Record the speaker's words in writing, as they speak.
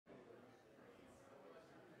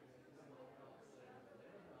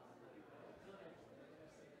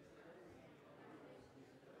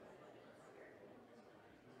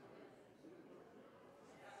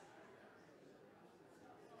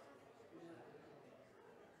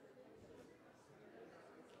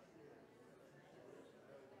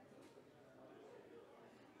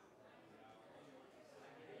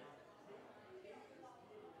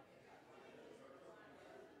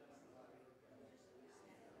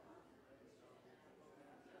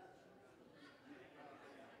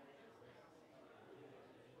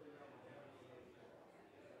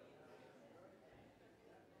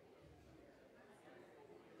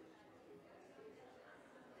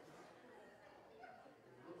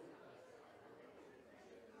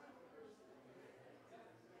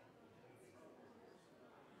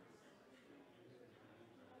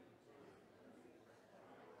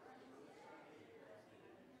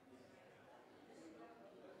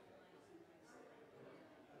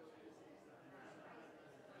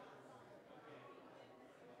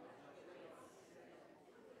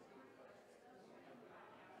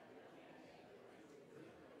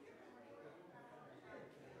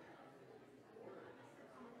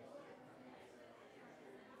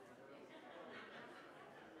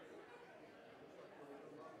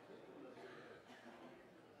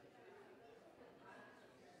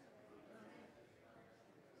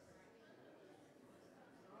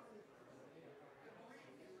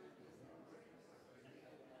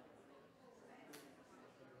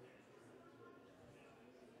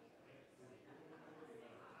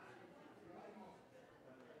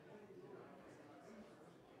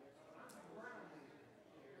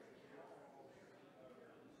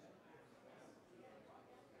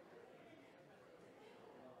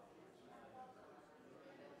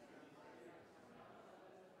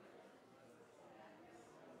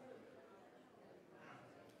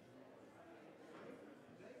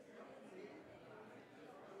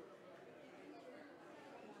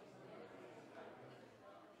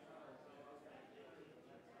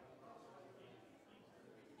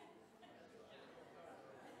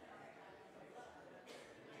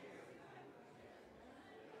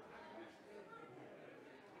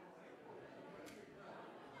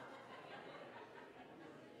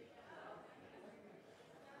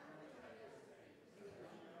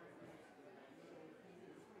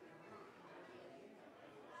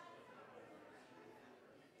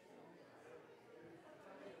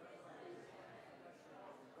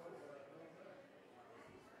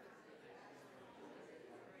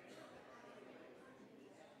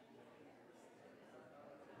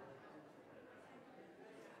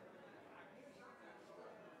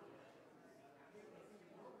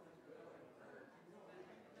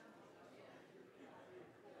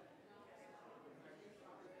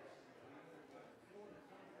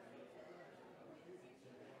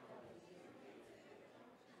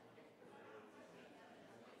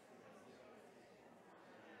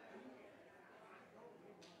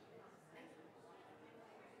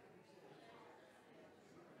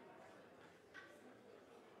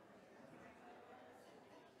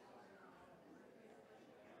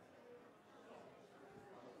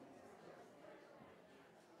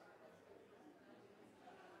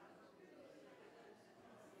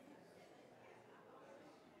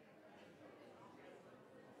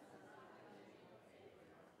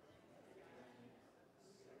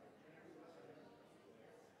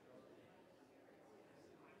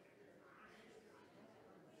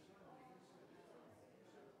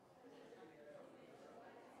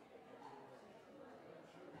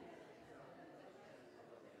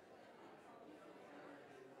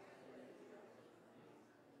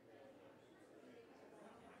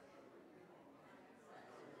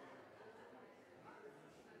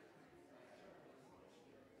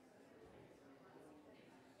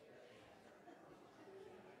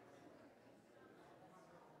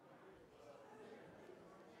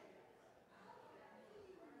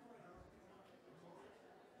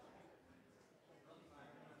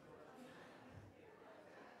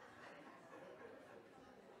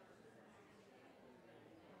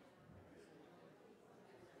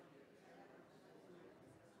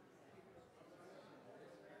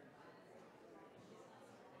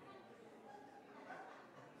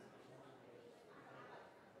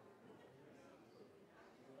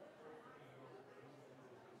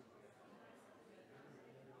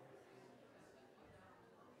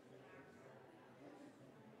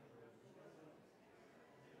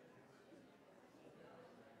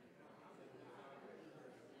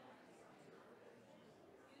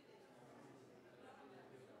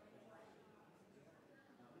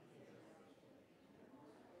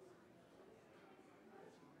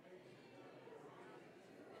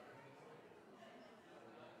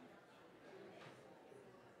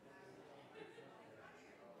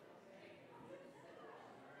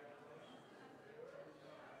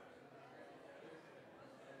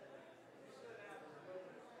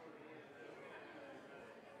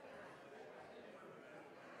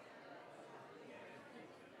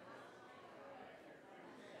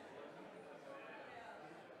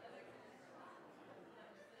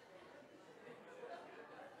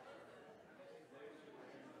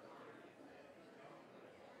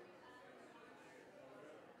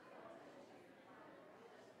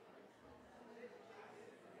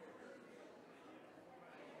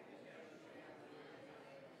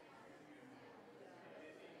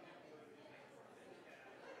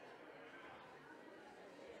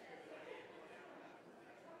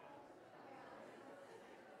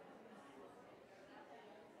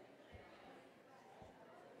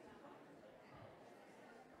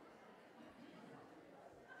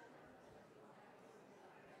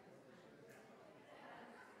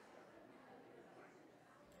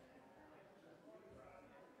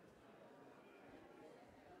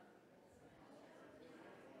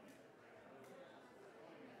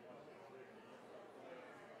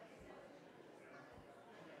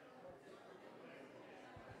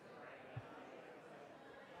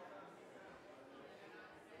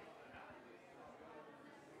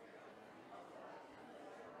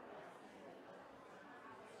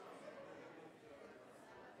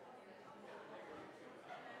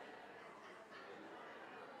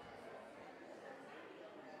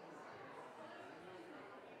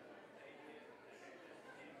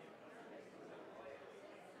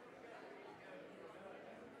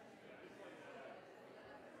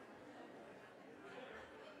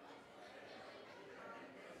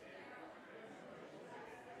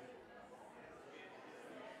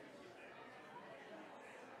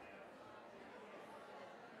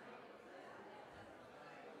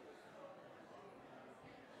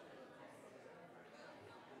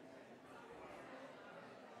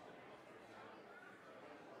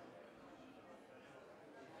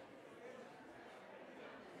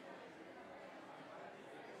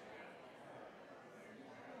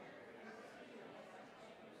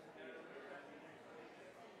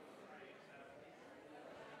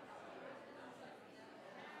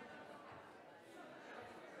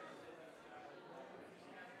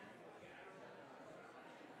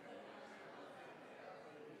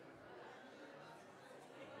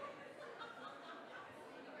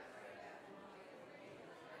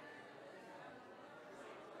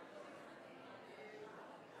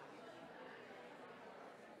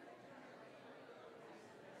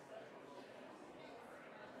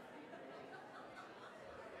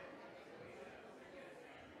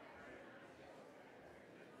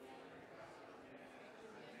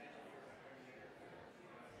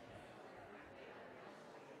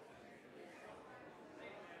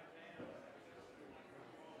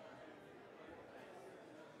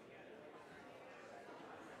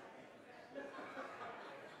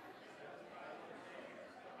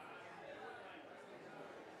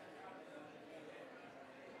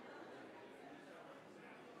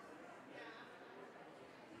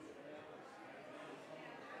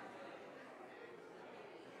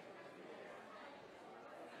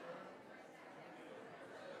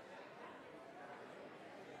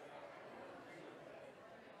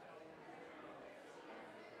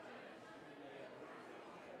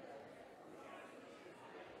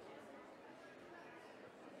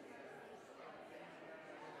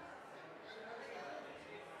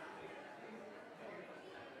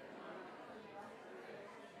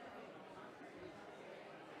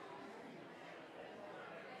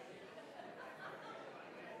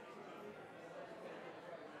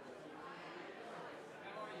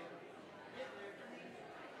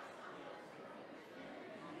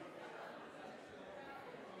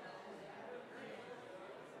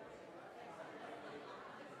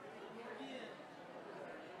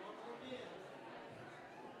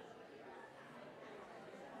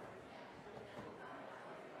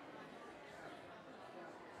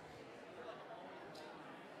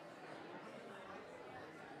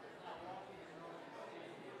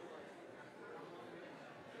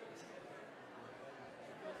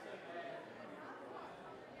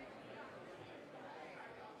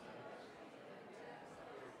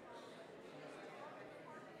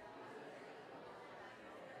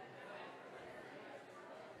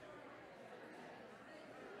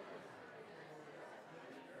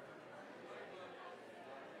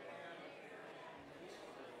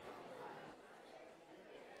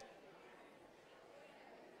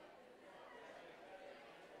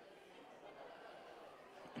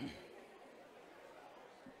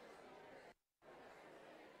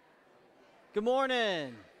Good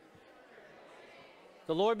morning.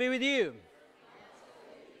 The Lord be with you.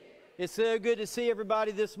 It's so good to see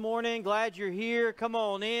everybody this morning. Glad you're here. Come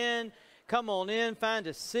on in. Come on in. Find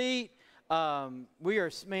a seat. We are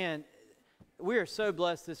so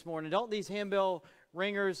blessed this morning. Don't these handbell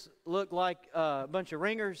ringers look like a bunch of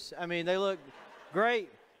ringers? I mean, they look great.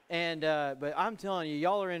 And but I'm telling you,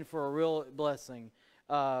 y'all are in for a real blessing.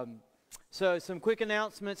 So some quick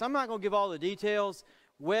announcements. I'm not going to give all the details.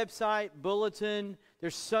 Website, bulletin.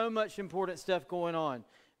 There's so much important stuff going on.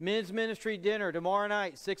 Men's ministry dinner tomorrow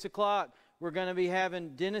night, 6 o'clock. We're going to be having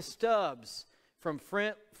Dennis Stubbs from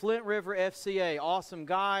Flint River FCA. Awesome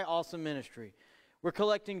guy, awesome ministry. We're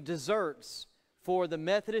collecting desserts for the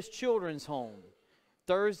Methodist Children's Home.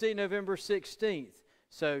 Thursday, November 16th.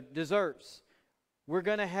 So desserts. We're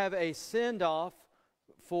going to have a send-off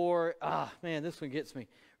for, this one gets me.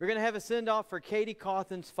 We're going to have a send-off for Katie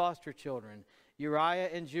Cawthon's foster children, Uriah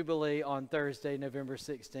and Jubilee, on Thursday, November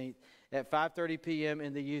 16th at 5:30 p.m.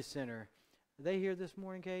 in the Youth Center. Are they here this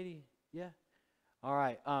morning, Katie? Yeah? All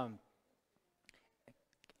right.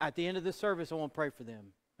 At the end of the service, I want to pray for them,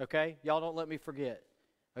 okay? Y'all don't let me forget.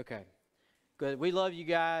 Okay. Good. We love you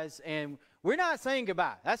guys, and we're not saying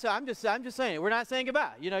goodbye. I'm just saying it. We're not saying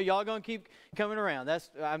goodbye. You know, y'all going to keep coming around.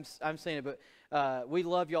 I'm saying it, but we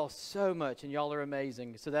love y'all so much, and y'all are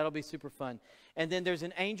amazing. So that'll be super fun. And then there's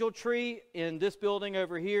an angel tree in this building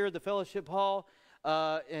over here, the fellowship hall.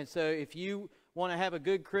 And so if you want to have a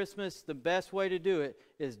good Christmas, the best way to do it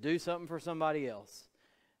is do something for somebody else.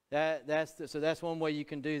 So that's one way you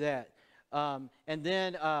can do that. And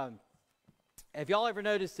then have y'all ever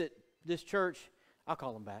noticed that this church, I'll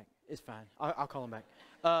call them back. It's fine. I'll call them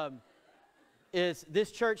back.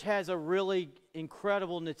 This church has a really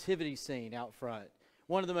incredible nativity scene out front.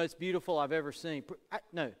 One of the most beautiful I've ever seen.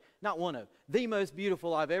 No, not one of. The most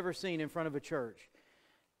beautiful I've ever seen in front of a church.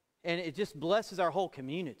 And it just blesses our whole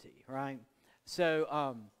community, right?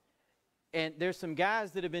 So, and there's some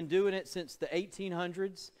guys that have been doing it since the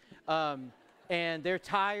 1800s. And they're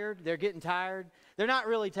tired. They're getting tired. They're not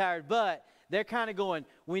really tired, but they're kind of going,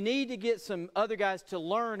 we need to get some other guys to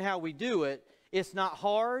learn how we do it. It's not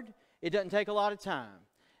hard. It doesn't take a lot of time.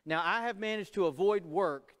 Now, I have managed to avoid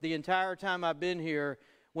work the entire time I've been here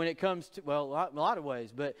when it comes to, well, a lot of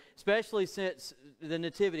ways, but especially since the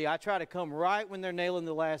nativity. I try to come right when they're nailing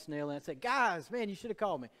the last nail, and I say, guys, man, you should have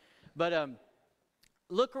called me. But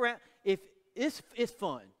look around. If it's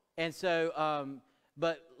fun. And so,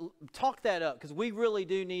 but talk that up, because we really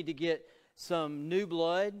do need to get some new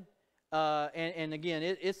blood. And again,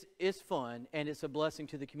 it's fun, and it's a blessing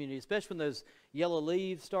to the community, especially when those yellow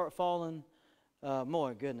leaves start falling.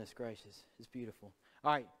 My goodness gracious, it's beautiful.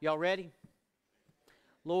 All right, y'all ready?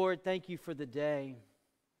 Lord, thank you for the day.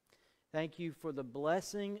 Thank you for the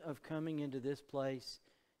blessing of coming into this place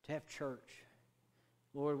to have church.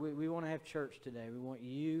 Lord, we want to have church today. We want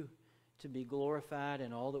you to be glorified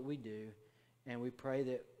in all that we do, and we pray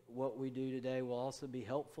that what we do today will also be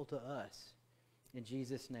helpful to us. In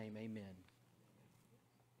Jesus' name, amen.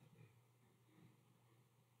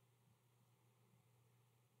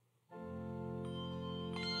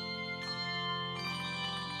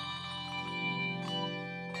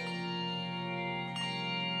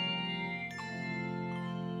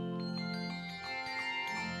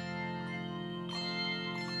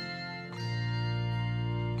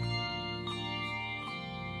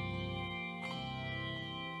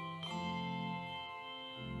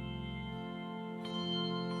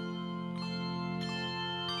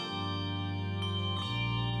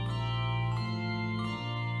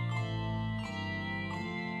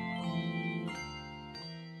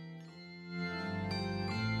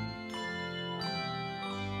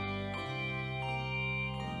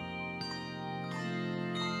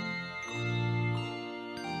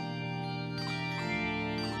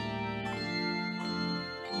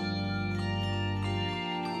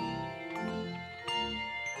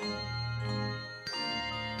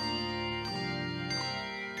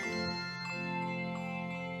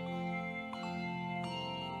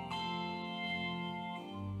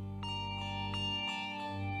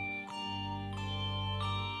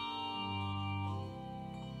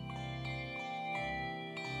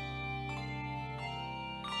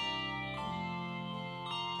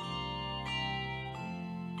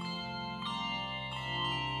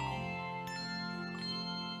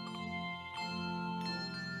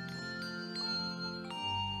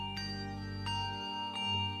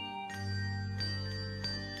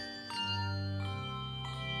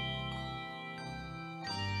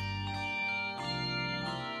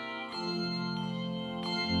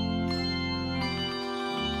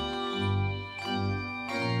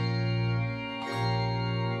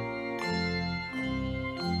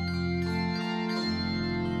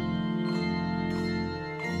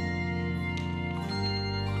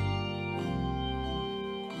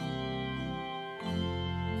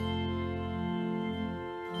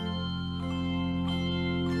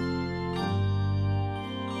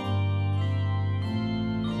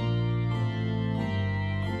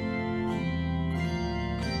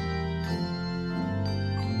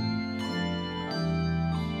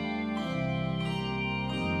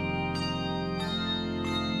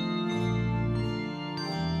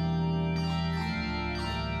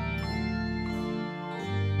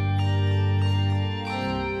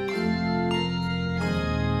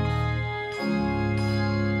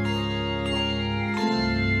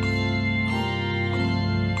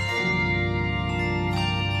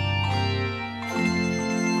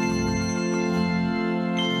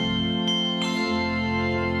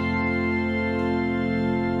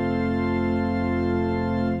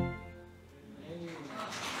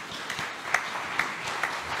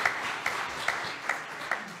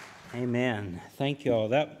 Amen. Thank you all.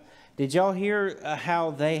 Did y'all hear how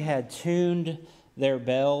they had tuned their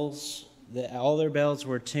bells? All their bells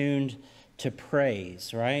were tuned to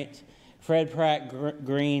praise, right? Fred Pratt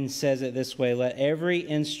Green says it this way: let every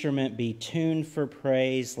instrument be tuned for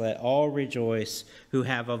praise. Let all rejoice who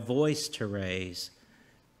have a voice to raise.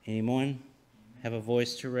 Anyone have a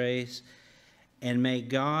voice to raise? And may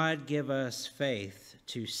God give us faith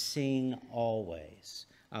to sing always.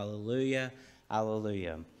 Alleluia,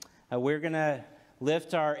 alleluia. We're going to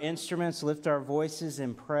lift our instruments, lift our voices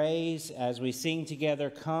in praise as we sing together,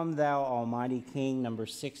 Come Thou Almighty King, number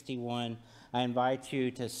 61. I invite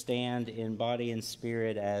you to stand in body and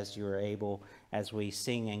spirit as you are able, as we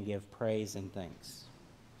sing and give praise and thanks.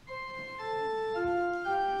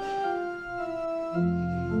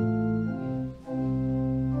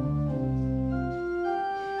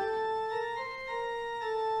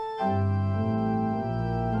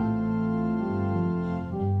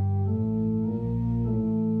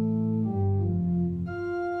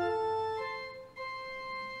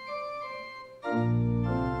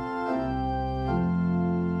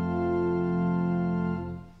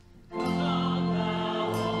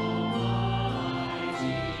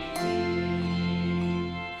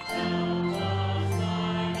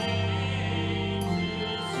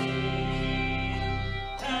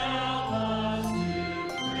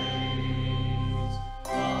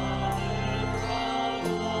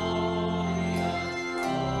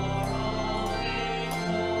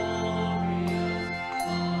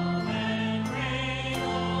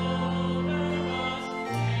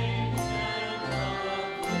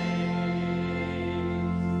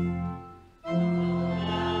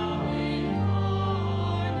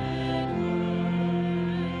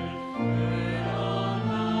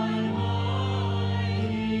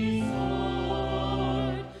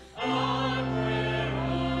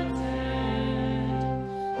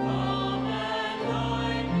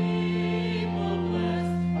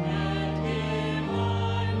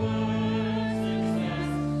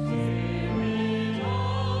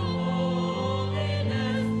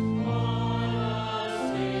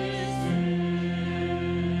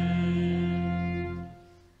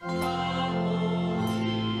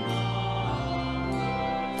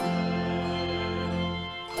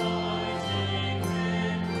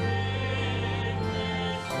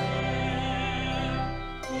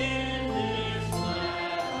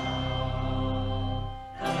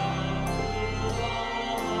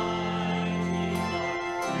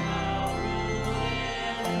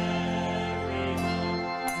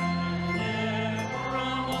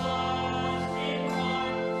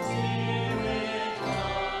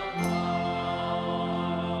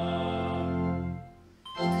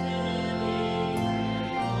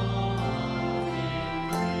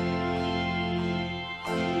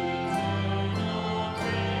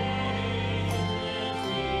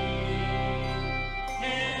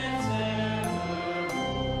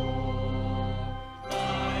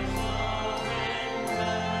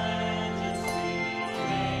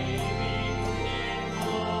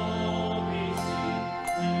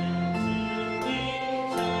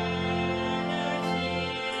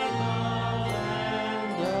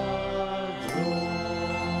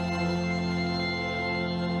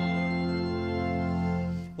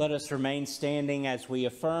 Let us remain standing as we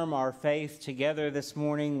affirm our faith together this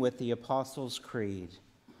morning with the Apostles' Creed.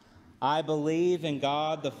 I believe in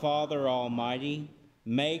God the Father Almighty,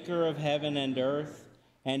 maker of heaven and earth,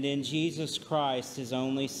 and in Jesus Christ, his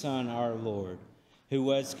only Son, our Lord, who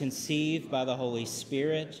was conceived by the Holy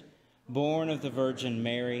Spirit, born of the Virgin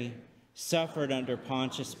Mary, suffered under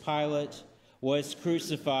Pontius Pilate, was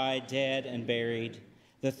crucified, dead, and buried.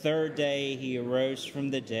 The third day he arose from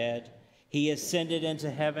the dead. He ascended into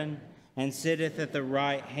heaven and sitteth at the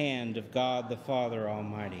right hand of God the Father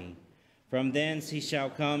Almighty. From thence he shall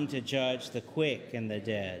come to judge the quick and the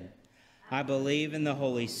dead. I believe in the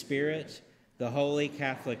Holy Spirit, the Holy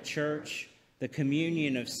Catholic Church, the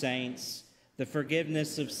communion of saints, the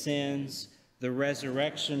forgiveness of sins, the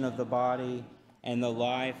resurrection of the body, and the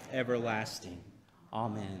life everlasting.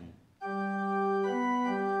 Amen.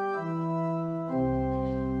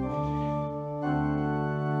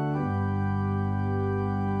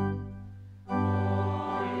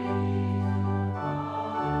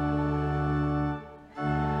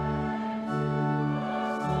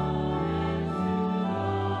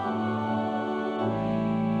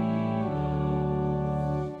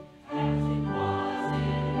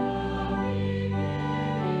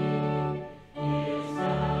 Is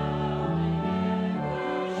thou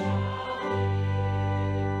in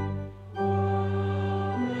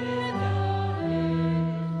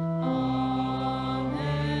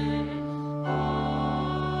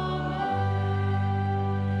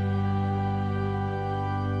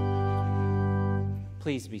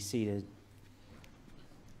Please be seated.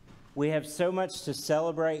 We have so much to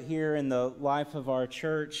celebrate here in the life of our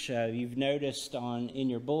church. You've noticed in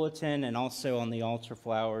your bulletin and also on the altar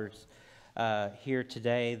flowers here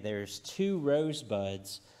today, there's 2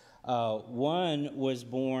 rosebuds. One was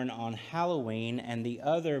born on Halloween and the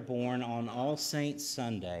other born on All Saints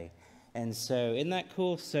Sunday. And so, isn't that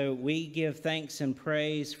cool? So we give thanks and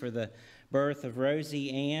praise for the birth of Rosie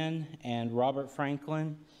Ann and Robert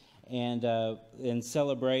Franklin, and in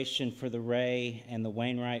celebration for the Ray and the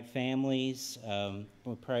Wainwright families.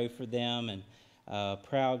 We pray for them, and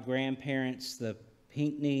proud grandparents, the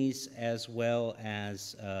Pinkneys, as well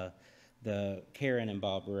as the Karen and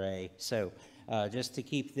Bob Ray. So just to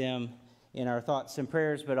keep them in our thoughts and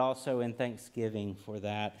prayers, but also in thanksgiving for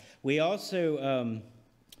that. We also,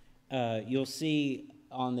 you'll see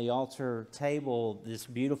on the altar table this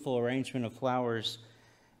beautiful arrangement of flowers.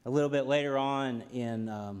 A little bit later on in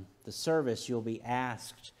the service, you'll be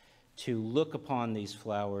asked to look upon these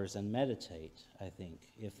flowers and meditate, I think,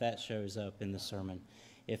 if that shows up in the sermon.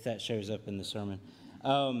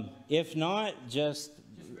 If not, just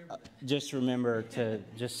remember to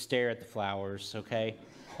just stare at the flowers, okay?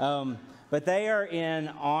 But they are in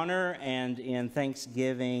honor and in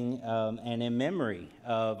thanksgiving and in memory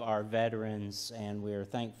of our veterans, and we are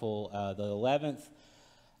thankful. The 11th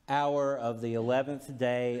hour of the 11th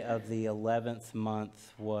day of the 11th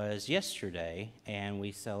month was yesterday, and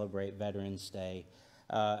we celebrate Veterans Day.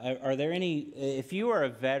 Are there any, if you are a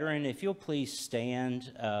veteran, if you'll please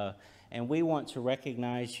stand, and we want to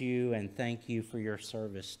recognize you and thank you for your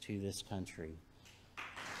service to this country.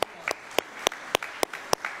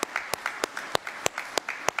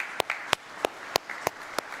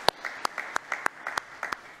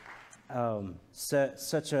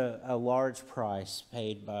 Such a large price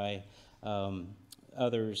paid by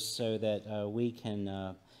others so that we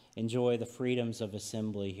can enjoy the freedoms of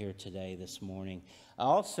assembly here today, this morning.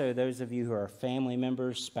 Also, those of you who are family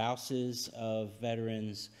members, spouses of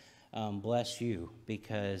veterans, bless you,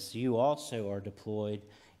 because you also are deployed.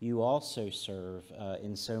 You also serve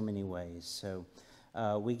in so many ways. So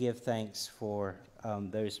we give thanks for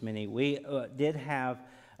those many. We did have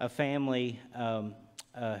a family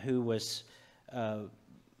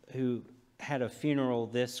who had a funeral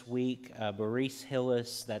this week. Barice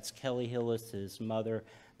Hillis, that's Kelly Hillis' mother,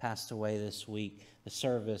 passed away this week. The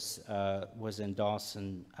service was in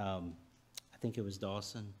Dawson. I think it was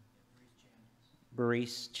Dawson.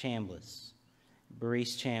 Barice Chambliss,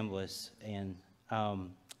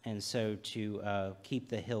 and so to keep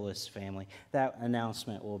the Hillis family. That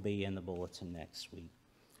announcement will be in the bulletin next week.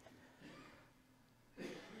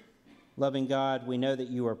 Loving God, we know that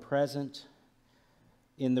you are present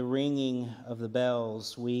in the ringing of the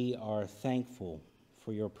bells. We are thankful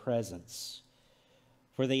for your presence,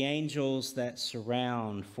 for the angels that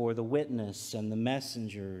surround, for the witness and the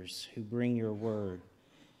messengers who bring your word.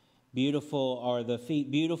 Beautiful are the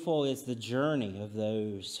feet, beautiful is the journey of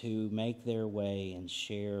those who make their way and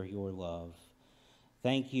share your love.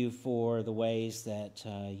 Thank you for the ways that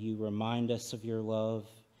you remind us of your love.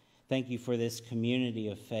 Thank you for this community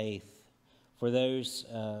of faith. For those,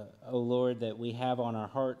 O Lord, that we have on our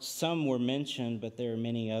hearts, some were mentioned, but there are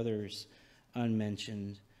many others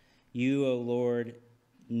unmentioned. You, O Lord,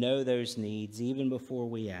 know those needs even before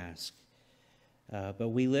we ask. But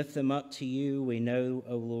we lift them up to you. We know,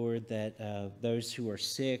 O Lord, that those who are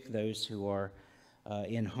sick, those who are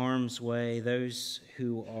in harm's way, those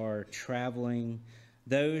who are traveling,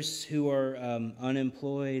 those who are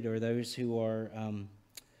unemployed, or those who are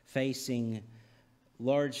facing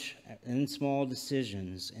large and small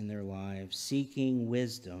decisions in their lives, seeking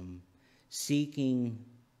wisdom, seeking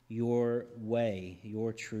your way,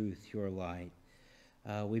 your truth, your light.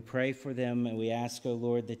 We pray for them, and we ask, O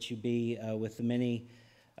Lord, that you be with the many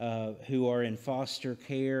who are in foster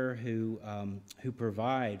care, who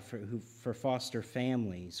provide for foster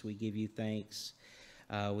families. We give you thanks.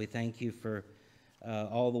 We thank you for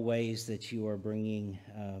all the ways that you are bringing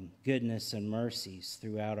goodness and mercies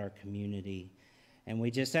throughout our community. And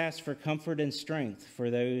we just ask for comfort and strength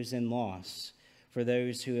for those in loss, for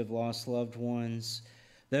those who have lost loved ones,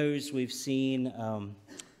 those we've seen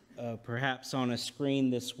perhaps on a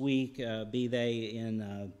screen this week, be they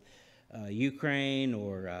in Ukraine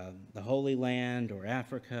or the Holy Land or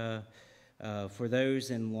Africa. For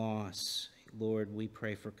those in loss, Lord, we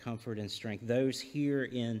pray for comfort and strength. Those here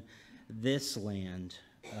in this land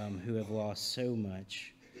who have lost so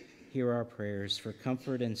much, hear our prayers for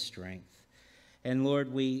comfort and strength. And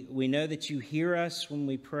Lord, we know that you hear us when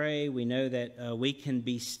we pray. We know that we can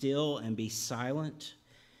be still and be silent.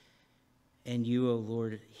 And you, O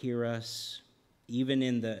Lord, hear us even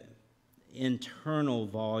in internal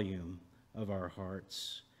volume of our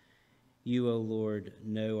hearts. You, O Lord,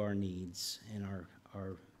 know our needs and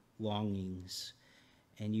our longings,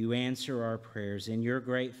 and you answer our prayers in your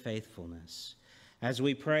great faithfulness. As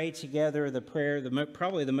we pray together, the prayer,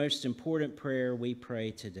 probably the most important prayer we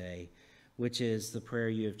pray today, which is the prayer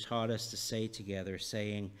you have taught us to say together,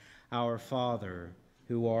 saying, Our Father,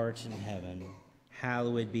 who art in heaven,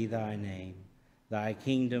 hallowed be thy name. Thy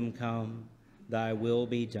kingdom come, thy will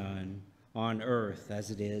be done, on earth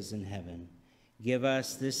as it is in heaven. Give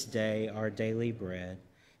us this day our daily bread,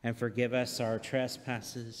 and forgive us our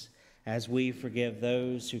trespasses, as we forgive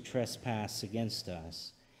those who trespass against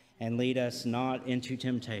us. And lead us not into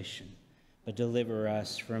temptation, but deliver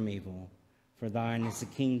us from evil. For thine is the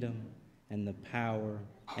kingdom, and the power,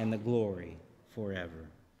 and the glory forever.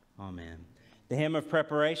 Amen. The hymn of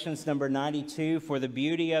preparations, number 92, For the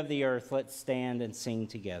Beauty of the Earth. Let's stand and sing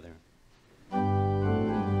together.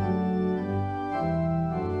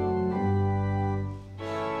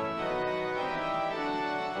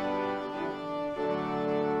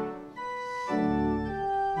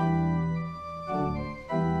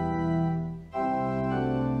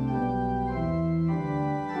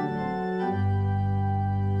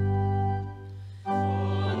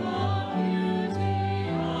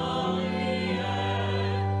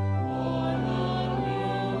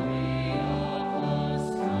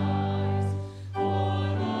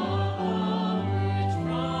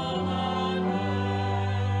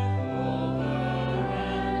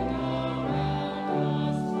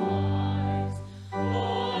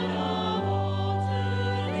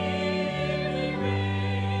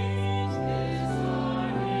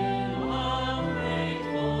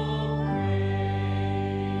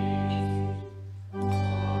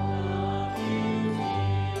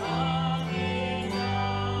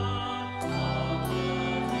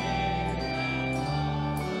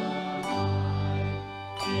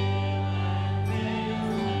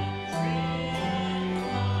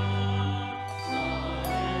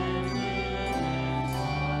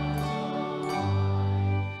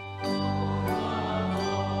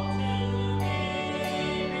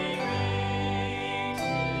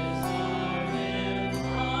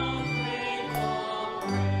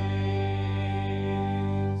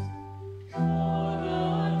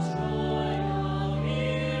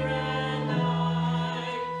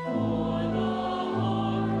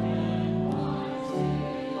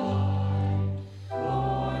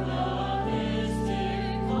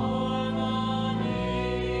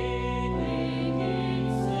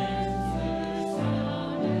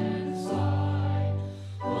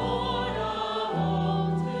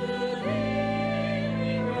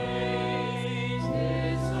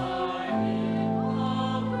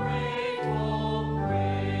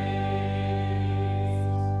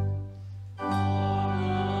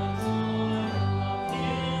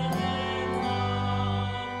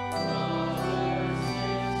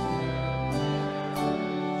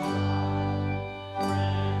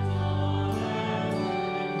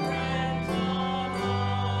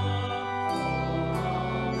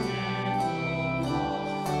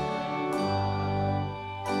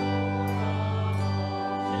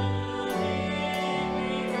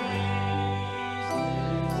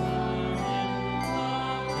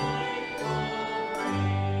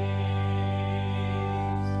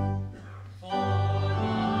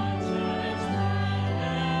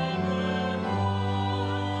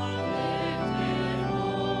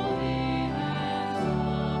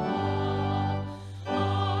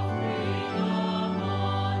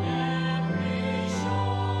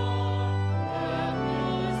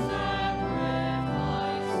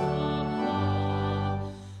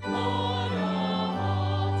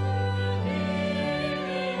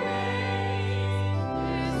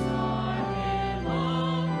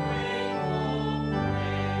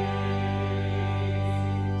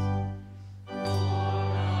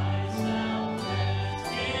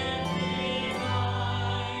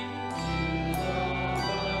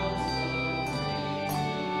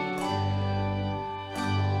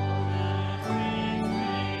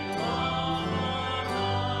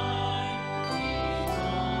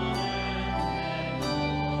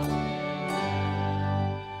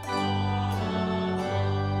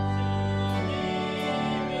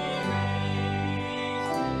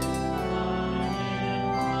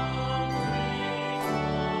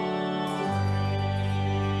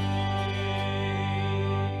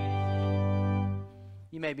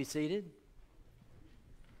 You may be seated.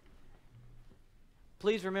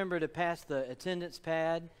 Please remember to pass the attendance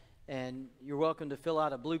pad, and you're welcome to fill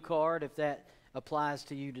out a blue card if that applies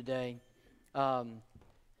to you today. A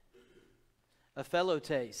fellow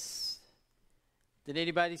taste. Did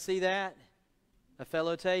anybody see that? A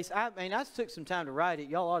fellow taste? I mean, I took some time to write it.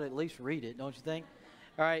 Y'all ought to at least read it, don't you think?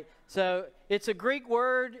 All right. So it's a Greek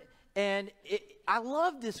word, and I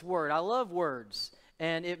love this word. I love words.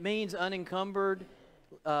 And it means unencumbered.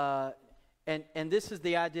 And this is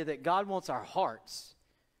the idea that God wants our hearts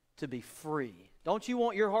to be free. Don't you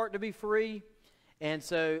want your heart to be free? And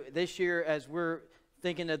so this year, as we're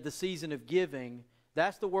thinking of the season of giving,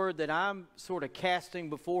 that's the word that I'm sort of casting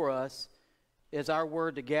before us as our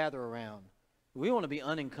word to gather around. We want to be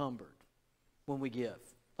unencumbered when we give.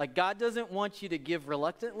 Like, God doesn't want you to give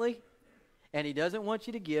reluctantly, and He doesn't want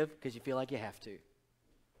you to give because you feel like you have to.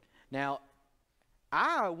 Now,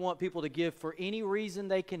 I want people to give for any reason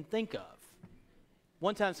they can think of.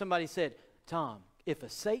 One time somebody said, Tom, if a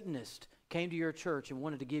Satanist came to your church and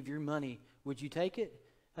wanted to give your money, would you take it?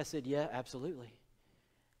 I said, yeah, absolutely.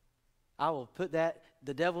 I will put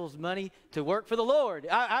the devil's money to work for the Lord.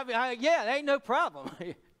 Yeah, that ain't no problem.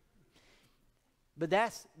 But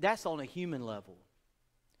that's on a human level.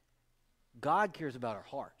 God cares about our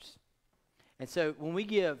hearts. And so when we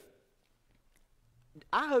give,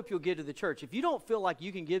 I hope you'll give to the church. If you don't feel like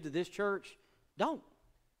you can give to this church, don't.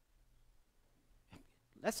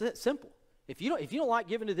 That's it, simple. If you don't like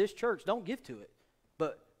giving to this church, don't give to it.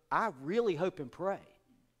 But I really hope and pray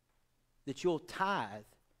that you'll tithe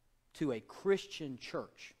to a Christian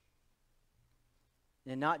church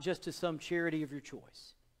and not just to some charity of your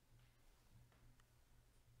choice.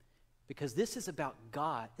 Because this is about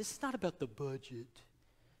God. This is not about the budget.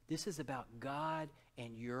 This is about God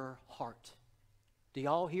and your heart. Do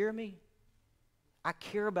y'all hear me? I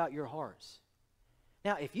care about your hearts.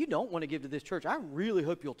 Now, if you don't want to give to this church, I really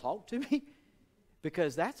hope you'll talk to me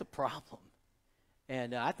because that's a problem.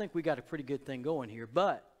 And I think we got a pretty good thing going here.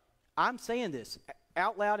 But I'm saying this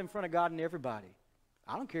out loud in front of God and everybody.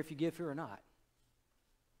 I don't care if you give here or not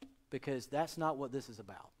because that's not what this is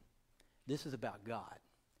about. This is about God.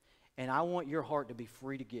 And I want your heart to be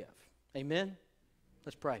free to give. Amen?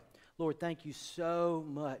 Let's pray. Lord, thank you so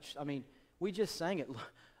much. I mean, we just sang it.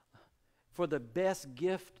 For the best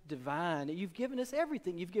gift divine. You've given us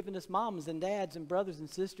everything. You've given us moms and dads and brothers and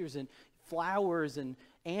sisters and flowers and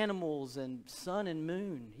animals and sun and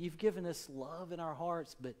moon. You've given us love in our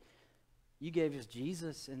hearts, but you gave us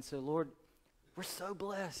Jesus. And so, Lord, we're so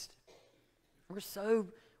blessed. We're so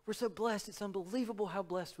blessed. It's unbelievable how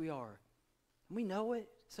blessed we are. And we know it.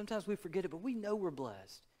 Sometimes we forget it, but we know we're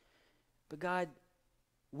blessed. But God,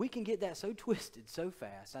 we can get that so twisted so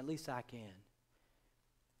fast. At least I can.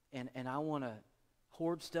 And I want to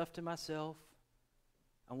hoard stuff to myself.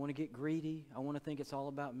 I want to get greedy. I want to think it's all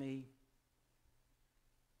about me.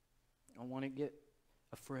 I want to get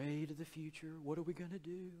afraid of the future. What are we going to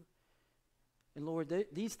do? And Lord,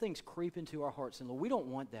 these things creep into our hearts. And Lord, we don't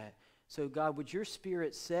want that. So God, would your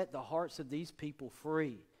Spirit set the hearts of these people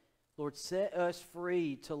free? Lord, set us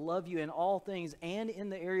free to love you in all things and in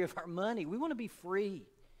the area of our money. We want to be free.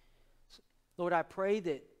 Lord, I pray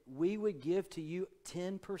that we would give to you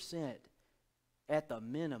 10% at the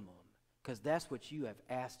minimum, because that's what you have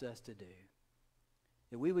asked us to do.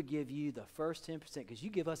 That we would give you the first 10%, because you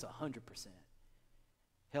give us 100%.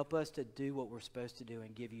 Help us to do what we're supposed to do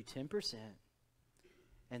and give you 10%.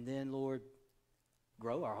 And then, Lord,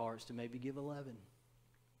 grow our hearts to maybe give 11.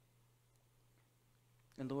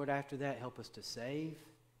 And Lord, after that, help us to save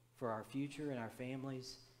for our future and our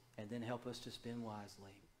families, and then help us to spend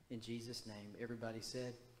wisely. In Jesus' name, everybody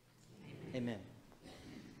said, Amen.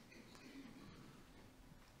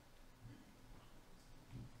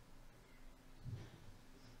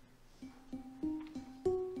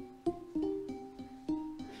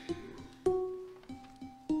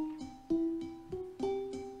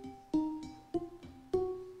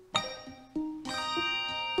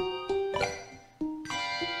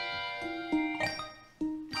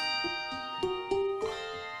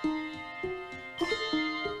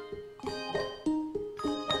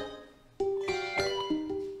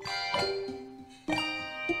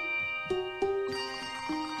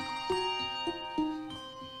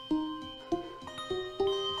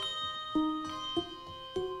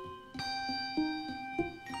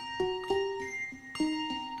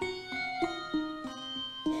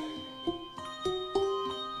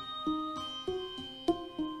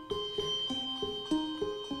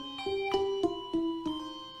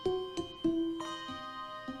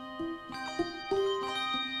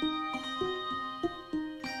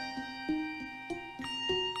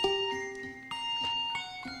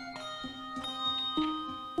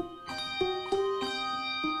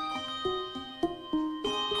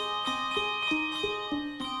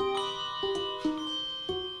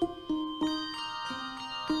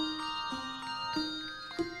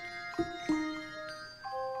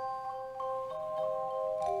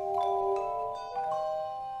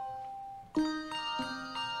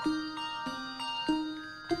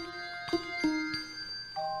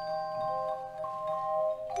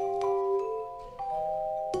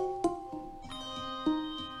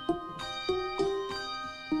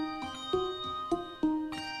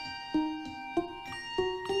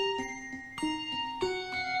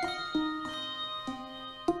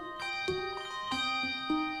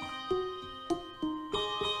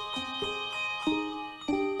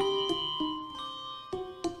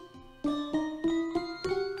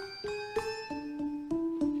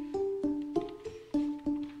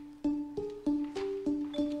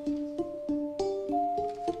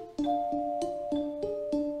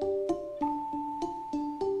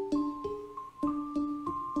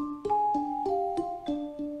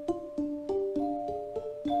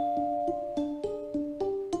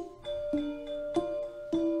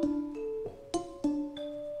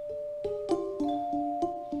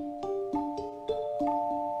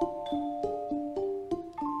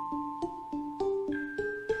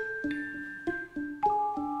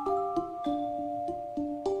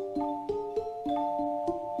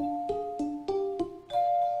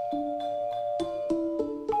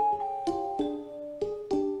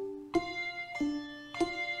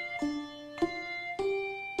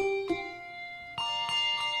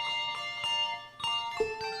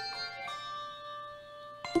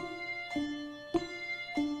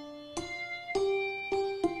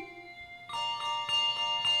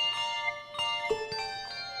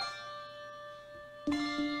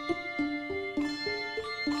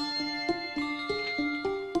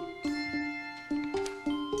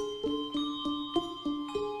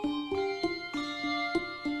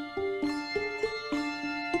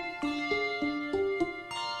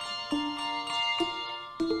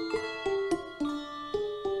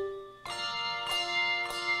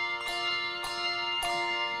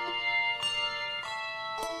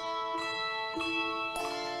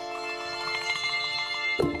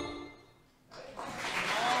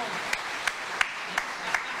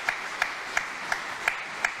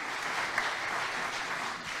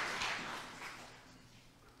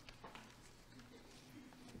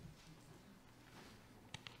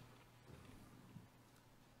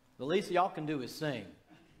 The least y'all can do is sing.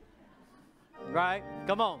 Right?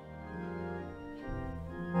 Come on.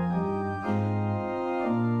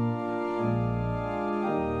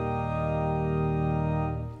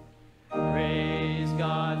 Praise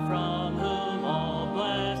God from whom all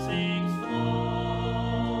blessings flow.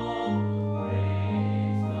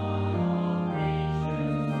 Praise God, all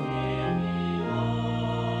nations here below.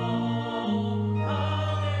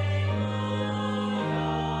 Hallelujah,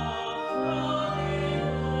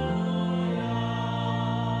 hallelujah.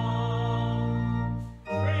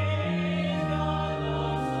 Praise God, the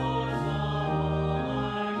source of all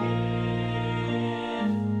our gifts.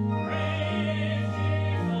 Praise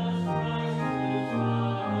Jesus Christ, whose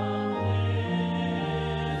bottom lives.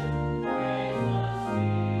 Praise the Spirit, Holy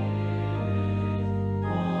Spirit.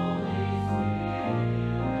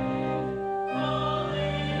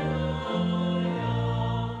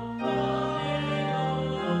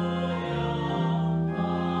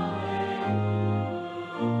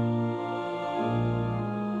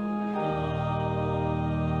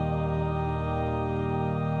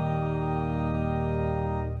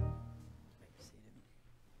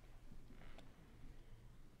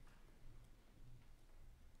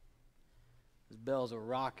 Those bells are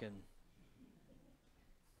rocking.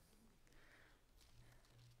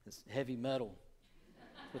 It's heavy metal.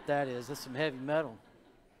 That's what that is. That's some heavy metal.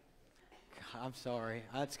 God, I'm sorry.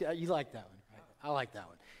 You like that one, right? I like that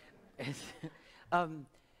one.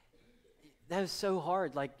 That was so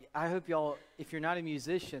hard. Like, I hope y'all, if you're not a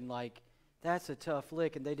musician, like, that's a tough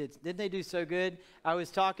lick. And didn't they do so good? I was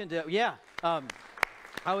talking to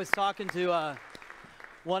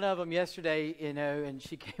one of them yesterday, and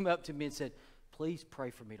she came up to me and said, "Please pray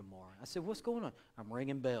for me tomorrow." I said, "What's going on?" "I'm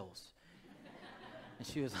ringing bells." And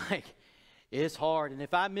she was like, "It's hard, and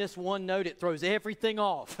if I miss one note, it throws everything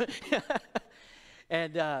off."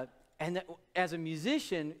 And as a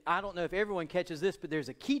musician, I don't know if everyone catches this, but there's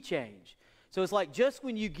a key change. So it's like just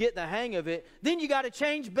when you get the hang of it, then you got to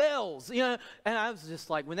change bells, And I was just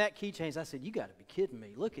like, when that key changed, I said, "You got to be kidding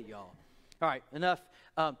me! Look at y'all." All right, enough.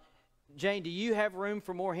 Jane, do you have room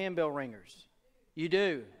for more handbell ringers? You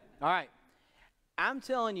do. All right. I'm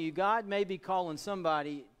telling you, God may be calling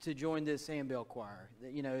somebody to join this handbell choir.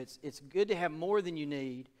 It's good to have more than you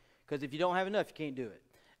need, because if you don't have enough, you can't do it.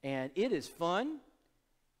 And it is fun,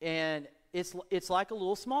 and it's like a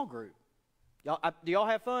little small group. Do y'all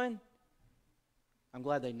have fun? I'm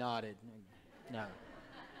glad they nodded. No.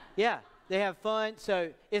 Yeah, they have fun.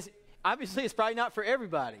 So it's probably not for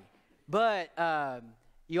everybody, but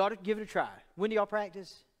you ought to give it a try. When do y'all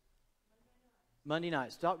practice? Monday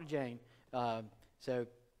nights. Talk to Jane. All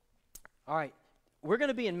right, we're going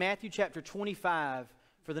to be in Matthew chapter 25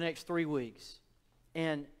 for the next 3 weeks.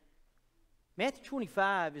 And Matthew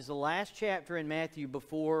 25 is the last chapter in Matthew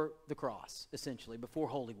before the cross, essentially, before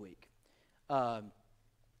Holy Week. And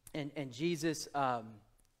Jesus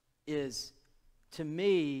is, to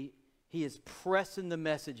me, he is pressing the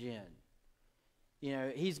message in.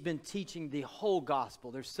 He's been teaching the whole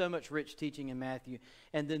gospel. There's so much rich teaching in Matthew.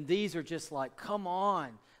 And then these are just like, come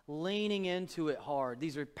on, leaning into it hard.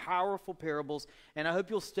 These are powerful parables, and I hope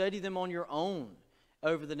you'll study them on your own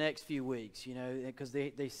over the next few weeks, because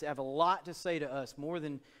they have a lot to say to us, more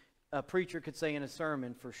than a preacher could say in a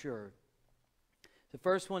sermon for sure. The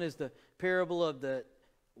first one is the parable of the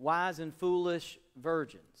wise and foolish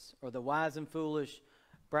virgins, or the wise and foolish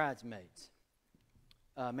bridesmaids.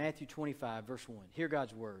 Matthew 25, verse 1. Hear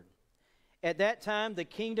God's word. "At that time, the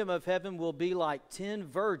kingdom of heaven will be like 10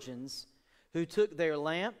 virgins who took their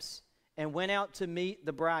lamps and went out to meet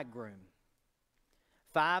the bridegroom.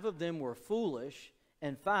 5 of them were foolish,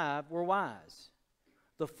 and 5 were wise.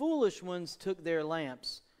 The foolish ones took their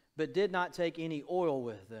lamps, but did not take any oil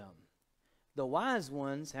with them. The wise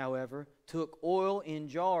ones, however, took oil in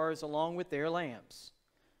jars along with their lamps.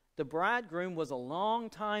 The bridegroom was a long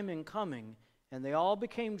time in coming, and they all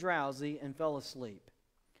became drowsy and fell asleep.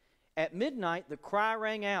 At midnight, the cry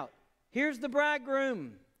rang out, 'Here's the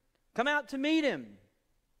bridegroom! Come out to meet him!'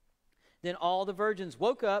 Then all the virgins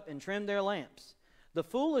woke up and trimmed their lamps. The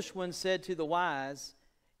foolish ones said to the wise,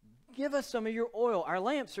 'Give us some of your oil. Our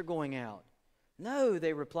lamps are going out.' 'No,'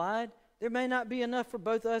 they replied, 'there may not be enough for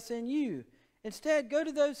both us and you. Instead, go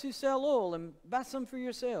to those who sell oil and buy some for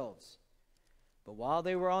yourselves.' But while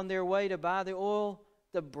they were on their way to buy the oil,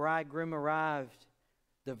 the bridegroom arrived.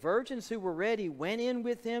 The virgins who were ready went in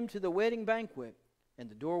with him to the wedding banquet, and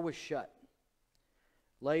the door was shut.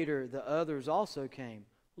 Later, the others also came.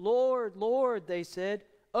 'Lord, Lord,' they said,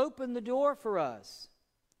 'open the door for us.'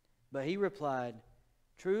 But he replied,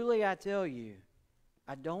 'Truly I tell you,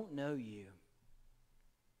 I don't know you.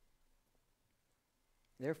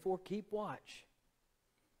 Therefore keep watch,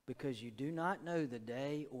 because you do not know the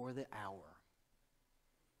day or the hour.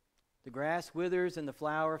 The grass withers and the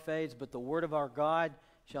flower fades, but the word of our God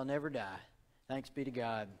shall never die. Thanks be to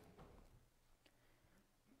God.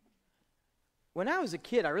 When I was a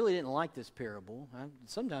kid, I really didn't like this parable.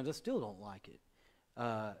 Sometimes I still don't like it.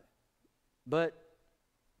 But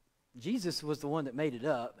Jesus was the one that made it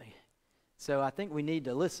up. So I think we need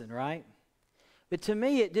to listen, right? But to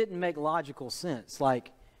me, it didn't make logical sense.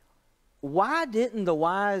 Like, why didn't the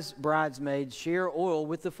wise bridesmaids share oil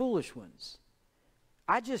with the foolish ones?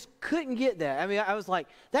 I just couldn't get that. I mean, I was like,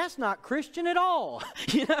 that's not Christian at all.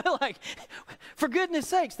 You know, like, for goodness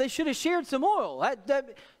sakes, they should have shared some oil.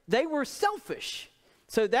 They were selfish.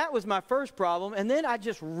 So that was my first problem. And then I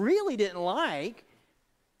just really didn't like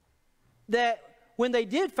that when they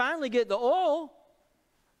did finally get the oil,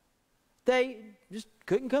 they just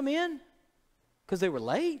couldn't come in because they were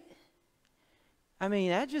late. I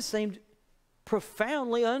mean, that just seemed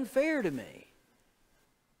profoundly unfair to me.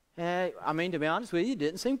 I mean, to be honest with you, it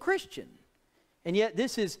didn't seem Christian. And yet,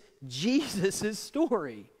 this is Jesus'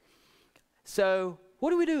 story. So,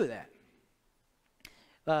 what do we do with that?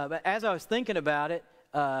 But as I was thinking about it,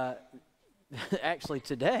 actually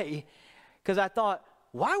today, because I thought,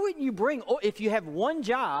 why wouldn't you bring, if you have one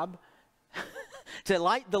job to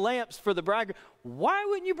light the lamps for the bridegroom, why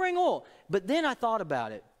wouldn't you bring oil? But then I thought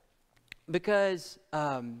about it, because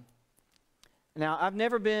now I've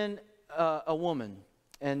never been a woman.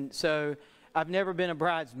 And so I've never been a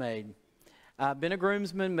bridesmaid. I've been a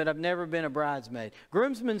groomsman, but I've never been a bridesmaid.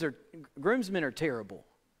 Groomsmen are terrible.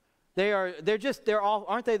 They're all,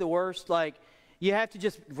 aren't they the worst? Like, you have to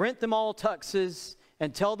just rent them all tuxes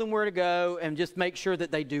and tell them where to go and just make sure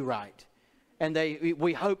that they do right. And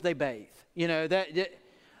we hope they bathe. You know,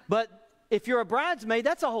 but if you're a bridesmaid,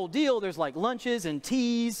 that's a whole deal. There's like lunches and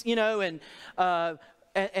teas, you know,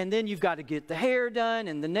 and then you've got to get the hair done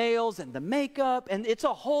and the nails and the makeup, and it's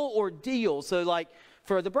a whole ordeal. So, like,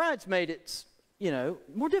 for the bridesmaid, it's, you know,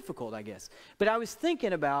 more difficult, I guess. But I was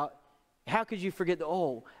thinking about, how could you forget the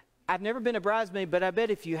oil? I've never been a bridesmaid, but I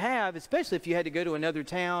bet if you have, especially if you had to go to another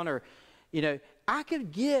town or, you know, I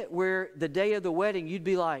could get where the day of the wedding, you'd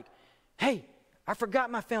be like, hey, I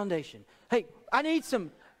forgot my foundation. Hey, I need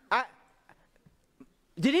some,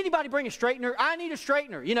 did anybody bring a straightener? I need a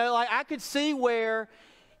straightener. You know, like, I could see where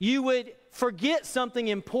you would forget something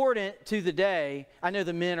important to the day. I know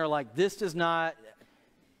the men are like, this does not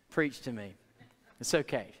preach to me. It's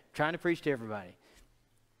okay. I'm trying to preach to everybody.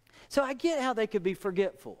 So I get how they could be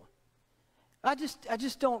forgetful. I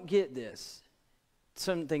just don't get this.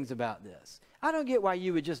 Some things about this. I don't get why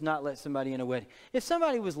you would just not let somebody in a wedding. If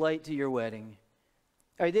somebody was late to your wedding,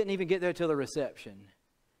 or didn't even get there till the reception,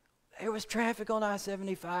 there was traffic on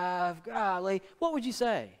I-75, golly, what would you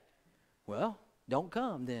say? Well, don't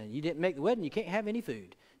come then. You didn't make the wedding, you can't have any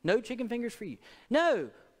food. No chicken fingers for you. No.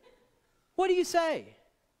 What do you say?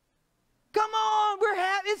 Come on,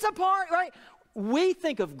 it's a part, right? We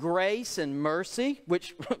think of grace and mercy,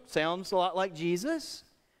 which sounds a lot like Jesus.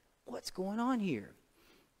 What's going on here?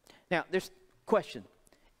 Now, there's a question.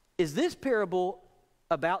 Is this parable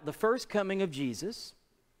about the first coming of Jesus?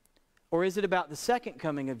 Or is it about the second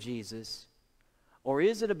coming of Jesus? Or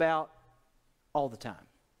is it about all the time?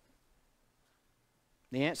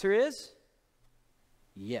 The answer is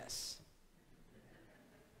yes.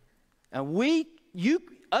 And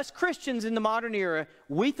us Christians in the modern era,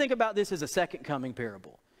 we think about this as a second coming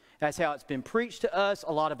parable. That's how it's been preached to us.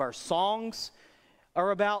 A lot of our songs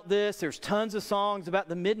are about this. There's tons of songs about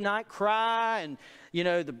the midnight cry and, you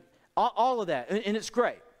know, all of that. And it's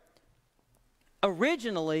great.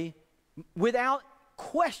 Originally, without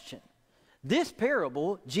question, this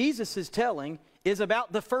parable Jesus is telling is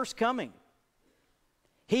about the first coming.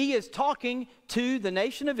 He is talking to the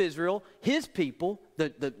nation of Israel, his people,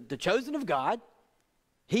 the chosen of God.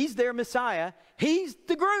 He's their Messiah. He's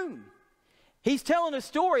the groom. He's telling a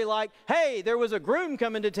story like, hey, there was a groom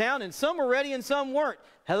coming to town and some were ready and some weren't.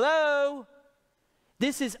 Hello?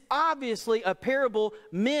 This is obviously a parable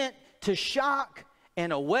meant to shock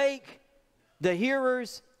and awake the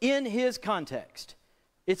hearers in his context.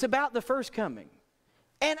 It's about the first coming.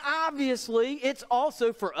 And obviously, it's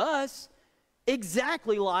also for us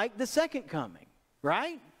exactly like the second coming,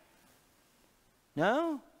 right?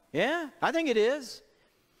 No? Yeah, I think it is.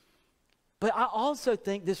 But I also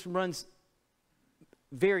think this runs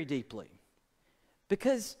very deeply.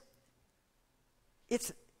 Because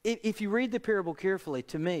if you read the parable carefully,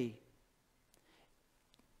 to me,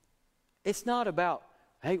 it's not about,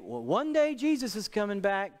 hey, well, one day Jesus is coming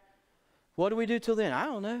back. What do we do till then? I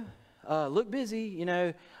don't know. Look busy, you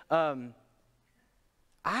know.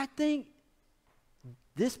 I think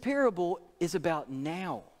this parable is about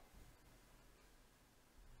now.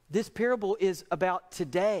 this parable is about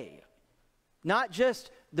today. Not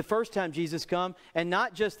just the first time Jesus come, and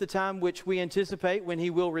not just the time which we anticipate when he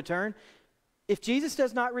will return. If Jesus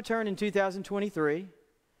does not return in 2023,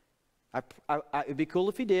 it'd be cool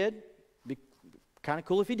if he did. It'd be kind of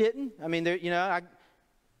cool if he didn't. I mean, I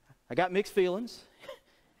got mixed feelings.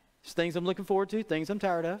 There's things I'm looking forward to, things I'm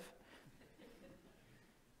tired of.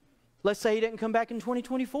 Let's say he didn't come back in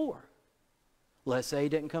 2024. Let's say he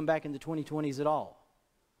didn't come back in the 2020s at all.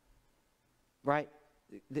 Right?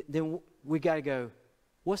 Then we got to go,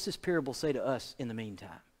 what's this parable say to us in the meantime?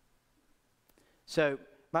 So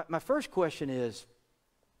my first question is,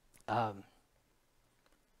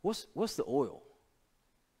 what's the oil?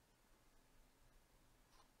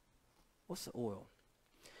 What's the oil?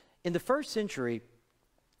 In the first century,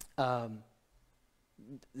 the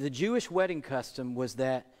Jewish wedding custom was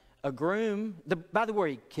that a groom, by the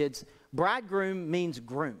way, kids, bridegroom means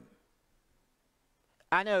groom.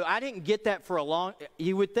 I know, I didn't get that for a long,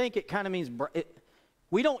 you would think it kind of means,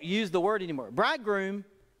 we don't use the word anymore. Bridegroom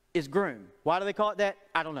is groom. Why do they call it that?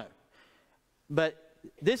 I don't know. But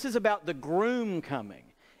this is about the groom coming.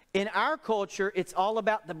 In our culture, it's all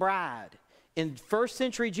about the bride. In first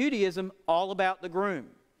century Judaism, all about the groom.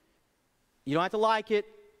 You don't have to like it,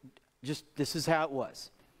 just this is how it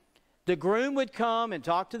was. The groom would come and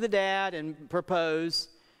talk to the dad and propose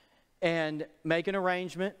and make an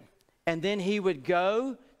arrangement. And then he would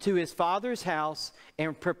go to his father's house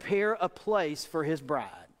and prepare a place for his bride.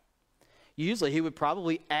 Usually he would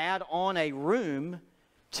probably add on a room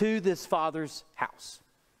to this father's house.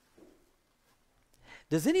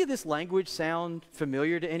 Does any of this language sound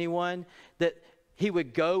familiar to anyone? That he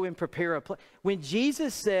would go and prepare a place. When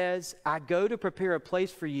Jesus says, I go to prepare a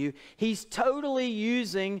place for you, he's totally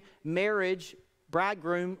using marriage,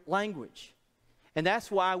 bridegroom language. And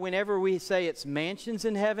that's why whenever we say it's mansions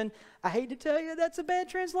in heaven, I hate to tell you, that's a bad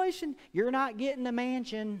translation. You're not getting a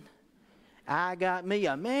mansion. I got me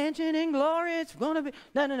a mansion in glory. It's going to be...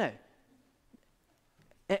 No.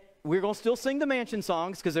 We're going to still sing the mansion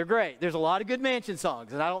songs because they're great. There's a lot of good mansion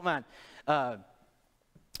songs, and I don't mind.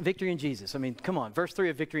 Victory in Jesus. I mean, come on. Verse 3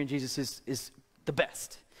 of Victory in Jesus is the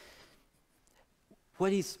best.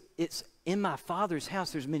 It's in my Father's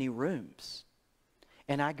house, there's many rooms.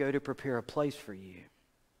 And I go to prepare a place for you.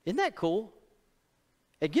 Isn't that cool?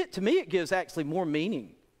 To me, it gives actually more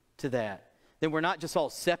meaning to that. Then we're not just all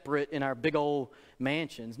separate in our big old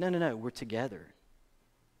mansions. No. We're together.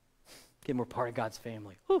 Again, we're part of God's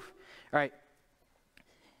family. Whew. All right.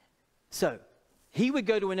 So, he would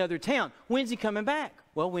go to another town. When's he coming back?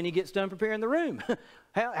 Well, when he gets done preparing the room.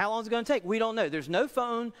 How long is it going to take? We don't know. There's no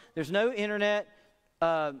phone. There's no internet.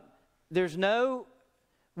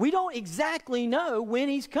 We don't exactly know when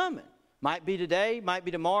he's coming. Might be today, might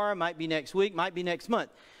be tomorrow, might be next week, might be next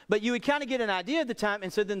month. But you would kind of get an idea of the time.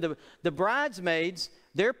 And so then the bridesmaids,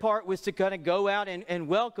 their part was to kind of go out and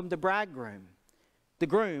welcome the bridegroom, the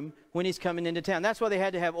groom, when he's coming into town. That's why they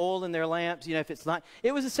had to have oil in their lamps. You know, if it's not,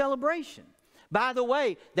 it was a celebration. By the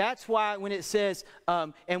way, that's why when it says,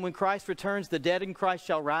 and when Christ returns, the dead in Christ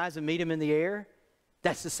shall rise and meet him in the air,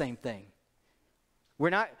 that's the same thing.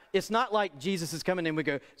 It's not like Jesus is coming and we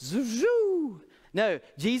go, zoo, zoo. No,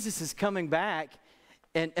 Jesus is coming back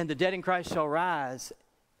and the dead in Christ shall rise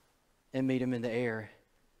and meet him in the air.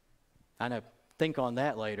 I know, think on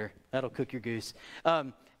that later. That'll cook your goose.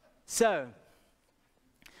 So,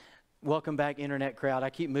 welcome back, internet crowd. I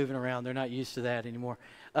keep moving around. They're not used to that anymore.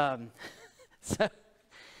 So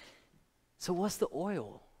what's the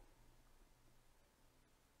oil?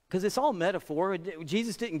 Because it's all metaphor.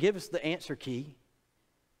 Jesus didn't give us the answer key.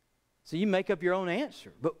 So you make up your own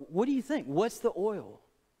answer. But what do you think? What's the oil?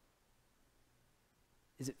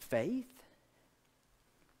 Is it faith?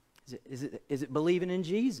 Is it believing in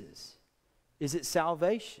Jesus? Is it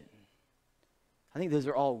salvation? I think those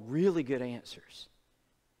are all really good answers.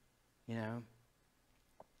 You know?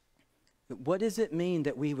 What does it mean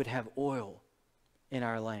that we would have oil in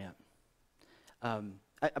our lamp?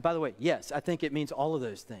 By the way, yes, I think it means all of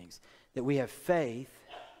those things. That we have faith,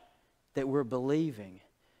 that we're believing.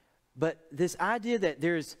 But this idea that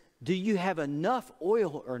do you have enough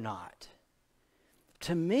oil or not?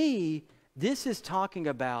 To me, this is talking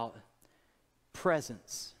about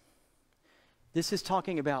presence. This is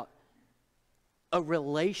talking about a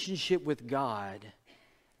relationship with God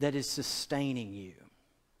that is sustaining you.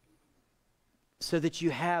 So that you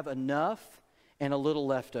have enough and a little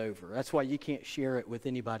left over. That's why you can't share it with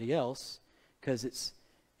anybody else, because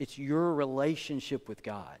it's your relationship with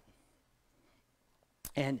God.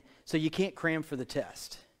 And so you can't cram for the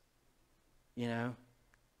test. You know?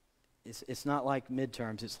 It's not like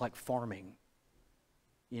midterms, it's like farming.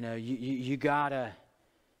 You know, you gotta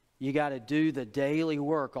You got to do the daily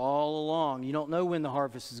work all along. You don't know when the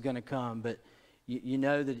harvest is going to come, but you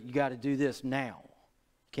know that you got to do this now.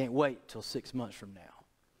 Can't wait till 6 months from now.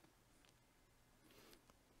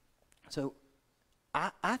 So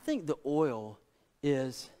I think the oil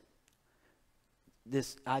is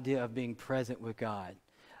this idea of being present with God.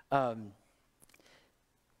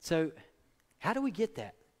 So how do we get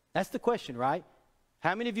that? That's the question, right?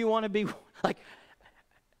 How many of you want to be like,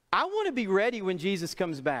 I want to be ready when Jesus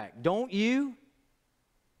comes back. Don't you?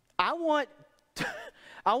 I want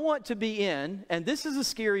to be in, and this is a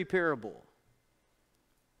scary parable.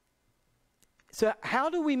 So how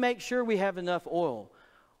do we make sure we have enough oil?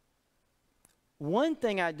 One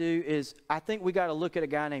thing I do is I think we got to look at a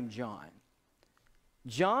guy named John.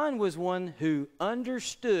 John was one who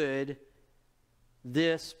understood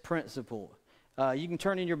this principle. You can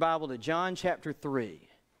turn in your Bible to John chapter 3.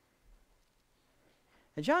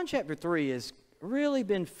 And John chapter 3 has really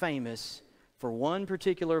been famous for one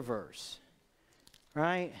particular verse,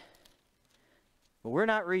 right? But we're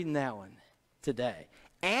not reading that one today.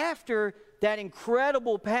 After that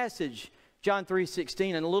incredible passage, John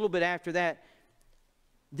 3:16, and a little bit after that,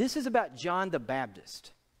 this is about John the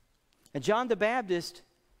Baptist. And John the Baptist,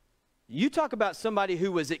 you talk about somebody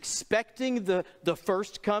who was expecting the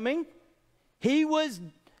first coming. He was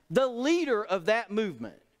the leader of that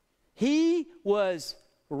movement. He was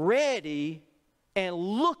ready and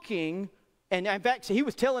looking, and in fact, he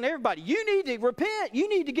was telling everybody, you need to repent, you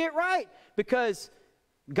need to get right, because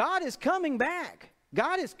God is coming back.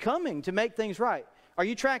 God is coming to make things right. Are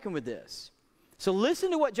you tracking with this? So listen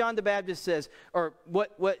to what John the Baptist says, or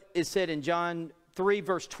what is said in John 3,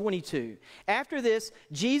 verse 22. After this,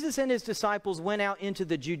 Jesus and his disciples went out into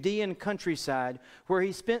the Judean countryside, where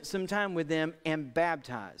he spent some time with them and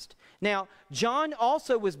baptized. Now, John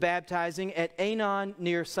also was baptizing at Aenon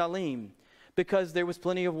near Salim, because there was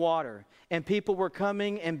plenty of water, and people were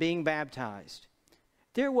coming and being baptized.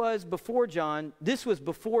 This was before John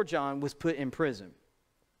was put in prison.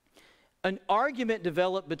 An argument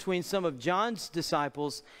developed between some of John's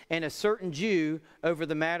disciples and a certain Jew over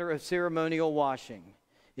the matter of ceremonial washing.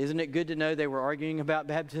 Isn't it good to know they were arguing about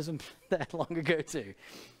baptism that long ago too?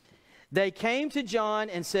 They came to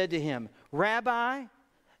John and said to him, Rabbi,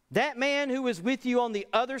 that man who was with you on the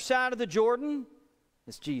other side of the Jordan,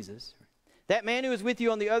 it's Jesus, that man who was with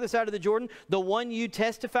you on the other side of the Jordan, the one you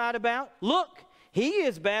testified about, look, he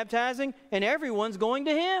is baptizing and everyone's going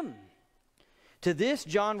to him. To this,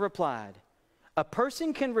 John replied, a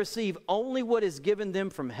person can receive only what is given them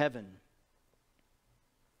from heaven.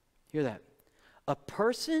 Hear that? A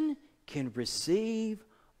person can receive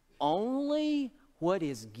only what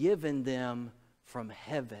is given them from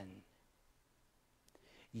heaven.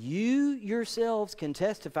 You yourselves can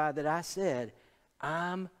testify that I said,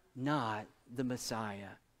 I'm not the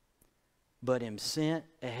Messiah, but am sent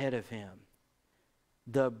ahead of him.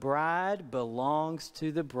 The bride belongs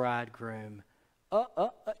to the bridegroom.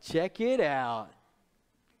 Check it out.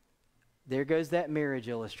 There goes that marriage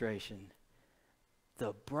illustration.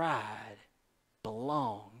 The bride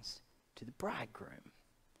belongs to the bridegroom.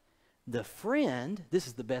 The friend, this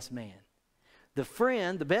is the best man. The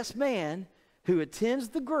friend, the best man who attends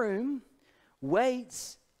the groom,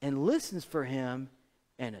 waits and listens for him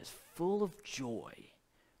and is full of joy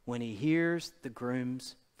when he hears the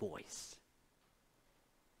groom's voice.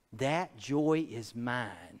 That joy is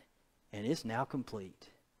mine. And it's now complete.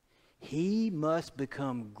 He must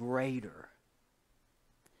become greater.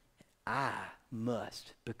 I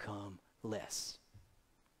must become less.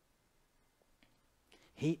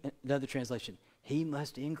 Another translation, he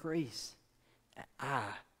must increase. I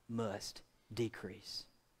must decrease.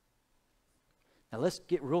 Now let's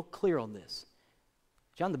get real clear on this.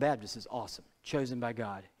 John the Baptist is awesome, chosen by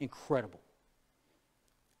God, incredible.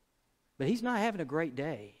 But he's not having a great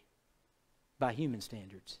day by human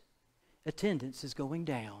standards. Attendance is going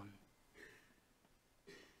down.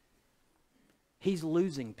 He's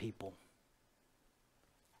losing people.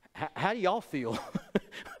 How do y'all feel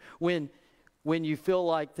when you feel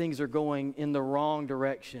like things are going in the wrong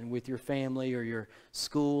direction with your family or your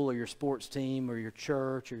school or your sports team or your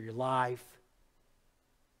church or your life?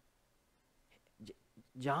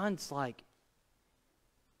 John's like,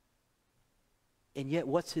 and yet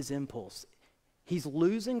what's his impulse? He's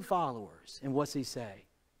losing followers, and what's he say?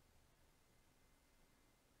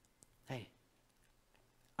 Hey,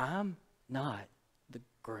 I'm not the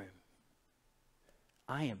groom.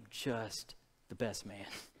 I am just the best man.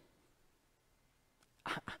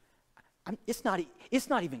 It's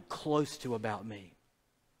not even close to about me.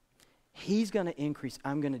 He's going to increase.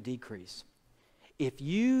 I'm going to decrease. If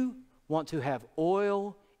you want to have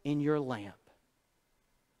oil in your lamp,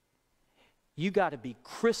 you got to be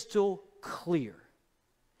crystal clear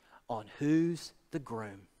on who's the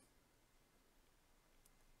groom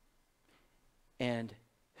and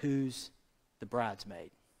who's the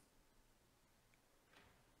bridesmaid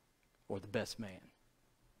or the best man.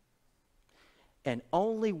 And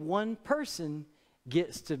only one person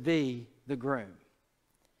gets to be the groom.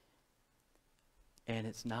 And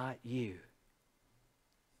it's not you.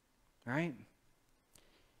 Right?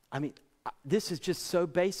 I mean, this is just so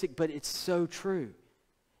basic, but it's so true.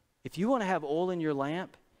 If you want to have oil in your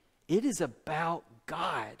lamp, it is about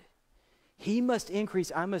God. He must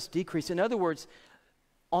increase, I must decrease. In other words,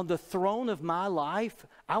 on the throne of my life,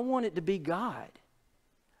 I want it to be God.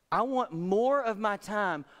 I want more of my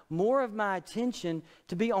time, more of my attention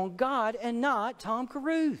to be on God and not Tom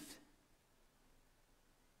Caruth.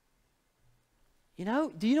 You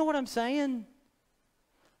know, do you know what I'm saying?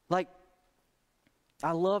 Like,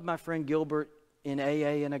 I love my friend Gilbert in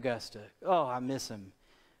AA in Augusta. Oh, I miss him.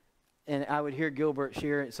 And I would hear Gilbert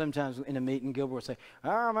share it sometimes in a meeting. Gilbert would say,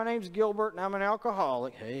 my name's Gilbert and I'm an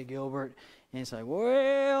alcoholic. Hey, Gilbert. And it's like,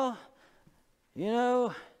 well, you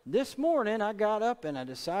know, this morning I got up and I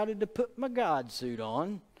decided to put my God suit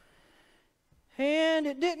on. And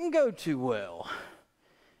it didn't go too well.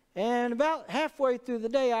 And about halfway through the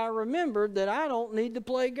day, I remembered that I don't need to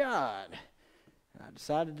play God. I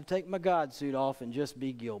decided to take my God suit off and just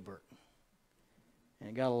be Gilbert. And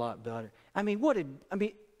it got a lot better. I mean, what a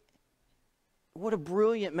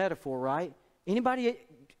brilliant metaphor, right? Anybody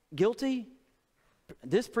guilty?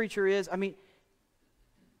 This preacher is. I mean,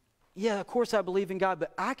 yeah, of course I believe in God,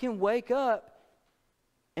 but I can wake up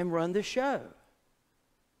and run the show.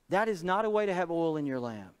 That is not a way to have oil in your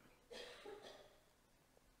lamp.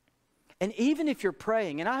 And even if you're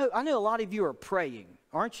praying, and I know a lot of you are praying,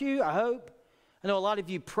 aren't you? I hope. I know a lot of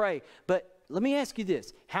you pray, but let me ask you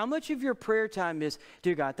this. How much of your prayer time is,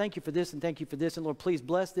 dear God, thank you for this and thank you for this, and Lord, please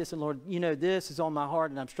bless this, and Lord, you know, this is on my heart,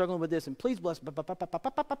 and I'm struggling with this, and please bless,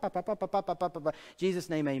 Jesus'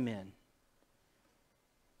 name, amen.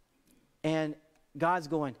 And God's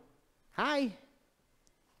going, hi.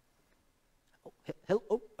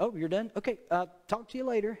 Hello, oh, you're done? Okay, talk to you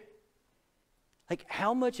later. Like,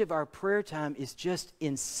 how much of our prayer time is just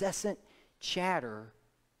incessant chatter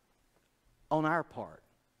on our part?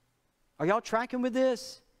 Are y'all tracking with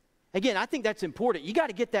this? Again, I think that's important. You got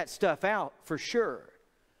to get that stuff out for sure.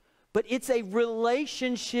 But it's a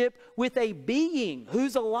relationship with a being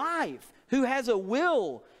who's alive, who has a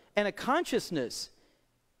will and a consciousness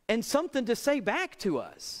and something to say back to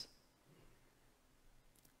us.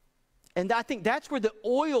 And I think that's where the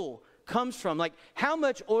oil comes from. Like, how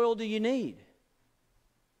much oil do you need?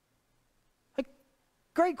 Like,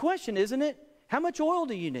 great question, isn't it? How much oil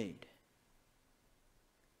do you need?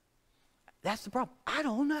 That's the problem. I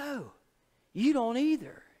don't know. You don't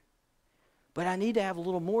either. But I need to have a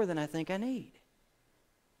little more than I think I need.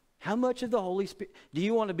 How much of the Holy Spirit? Do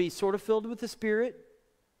you want to be sort of filled with the Spirit?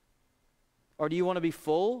 Or do you want to be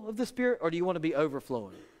full of the Spirit? Or do you want to be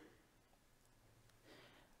overflowing?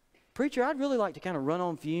 Preacher, I'd really like to kind of run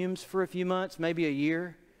on fumes for a few months, maybe a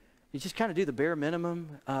year. You just kind of do the bare minimum.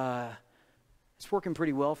 It's working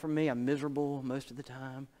pretty well for me. I'm miserable most of the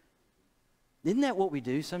time. Isn't that what we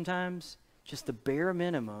do sometimes? Just the bare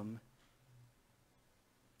minimum.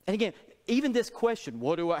 And again, even this question,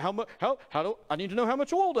 how do I need to know how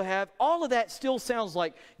much oil to have? All of that still sounds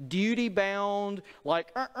like duty bound,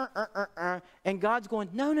 like and God's going,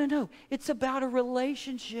 no. It's about a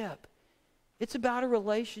relationship. It's about a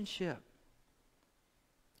relationship.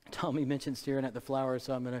 Tommy mentioned staring at the flowers,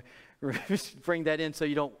 so I'm going to bring that in so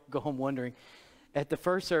you don't go home wondering. At the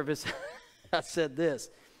first service, I said this.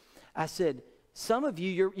 I said, some of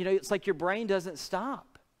you, it's like your brain doesn't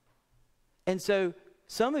stop. And so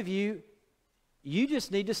some of you just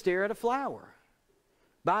need to stare at a flower.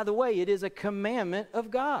 By the way, it is a commandment of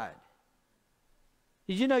God.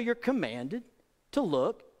 Did you know you're commanded to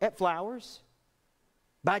look at flowers?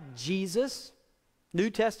 By Jesus, New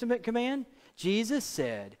Testament command, Jesus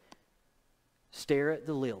said, stare at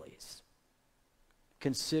the lilies.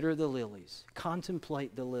 Consider the lilies.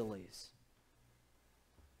 Contemplate the lilies.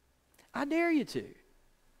 I dare you to.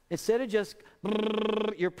 Instead of just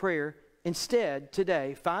your prayer, instead,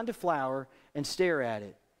 today, find a flower and stare at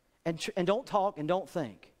it. And don't talk and don't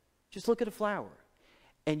think. Just look at a flower.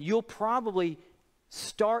 And you'll probably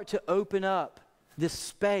start to open up this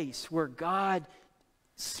space where God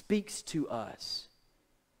speaks to us.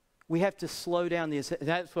 We have to slow down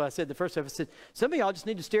that's what I said the first time. I said, some of y'all just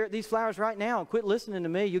need to stare at these flowers right now and quit listening to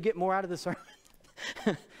me. You'll get more out of the sermon.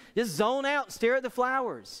 Just zone out, stare at the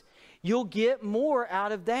flowers. You'll get more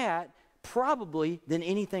out of that probably than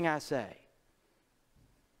anything I say.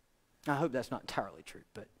 I hope that's not entirely true,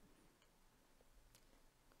 but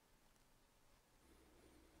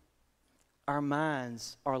our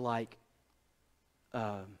minds are like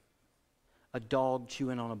a dog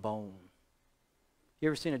chewing on a bone. You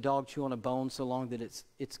ever seen a dog chew on a bone so long that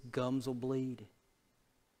its gums will bleed?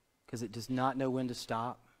 Because it does not know when to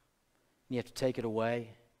stop. You have to take it away.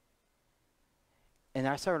 And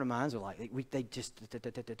that's how our minds are like. They just,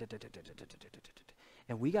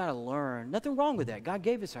 and we got to learn, nothing wrong with that. God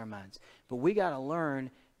gave us our minds. But we got to learn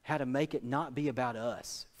how to make it not be about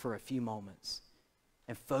us for a few moments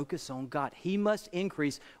and focus on God. He must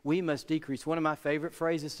increase, we must decrease. One of my favorite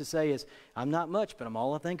phrases to say is, I'm not much, but I'm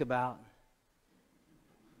all I think about.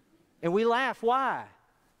 And we laugh. Why?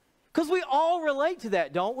 Because we all relate to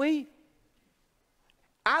that, don't we?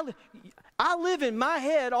 I live in my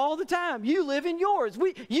head all the time. You live in yours.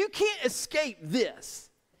 You can't escape this.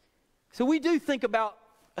 So we do think about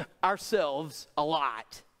ourselves a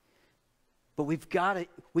lot. But we got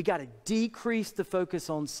to decrease the focus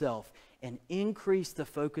on self and increase the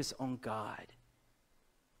focus on God.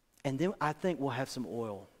 And then I think we'll have some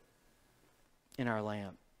oil in our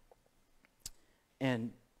lamp.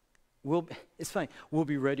 And it's funny, we'll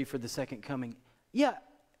be ready for the second coming. Yeah,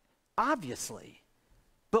 obviously.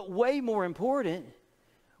 But way more important,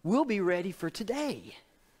 we'll be ready for today.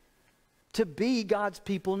 To be God's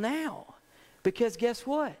people now. Because guess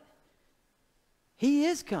what? He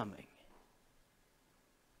is coming.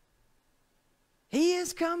 He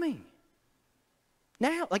is coming.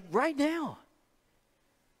 Now, like right now.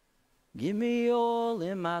 Give me oil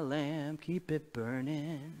in my lamp, keep it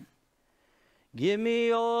burning. Give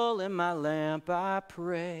me oil in my lamp, I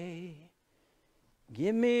pray.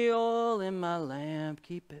 Give me oil in my lamp,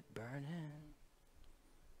 keep it burning.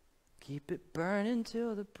 Keep it burning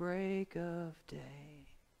till the break of day.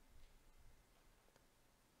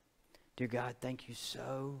 Dear God, thank you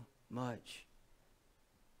so much.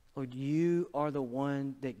 Lord, you are the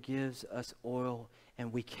one that gives us oil,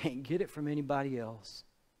 and we can't get it from anybody else.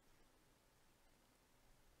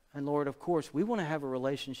 And Lord, of course, we want to have a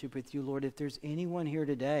relationship with you, Lord. If there's anyone here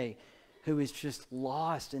today who is just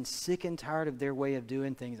lost and sick and tired of their way of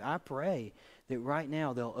doing things, I pray that right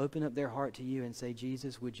now they'll open up their heart to you and say,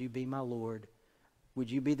 Jesus, would you be my Lord?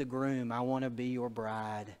 Would you be the groom? I want to be your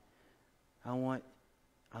bride. I want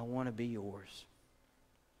to be yours.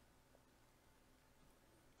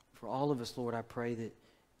 For all of us, Lord, I pray that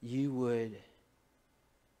you would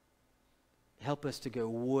help us to go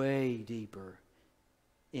way deeper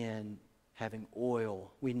in having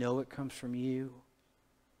oil. We know it comes from you,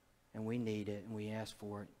 and we need it, and we ask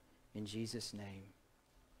for it. In Jesus' name,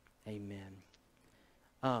 amen.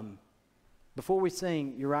 Before we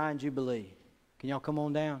sing Uriah and Jubilee, can y'all come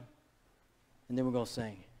on down? And then we're going to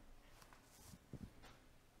sing.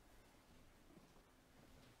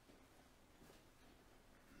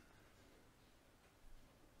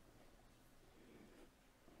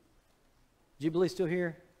 Jubilee still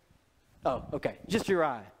here? Oh, okay. Just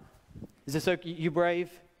Uriah. Is this okay? You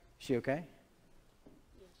brave? Is she okay?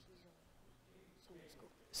 Yeah,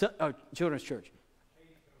 she's Sunday school. Children's church.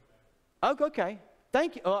 Oh, okay.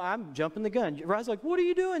 Thank you. Oh, I'm jumping the gun. Uriah's like, what are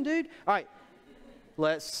you doing, dude? All right.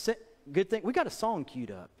 Good thing. We got a song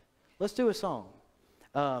queued up. Let's do a song.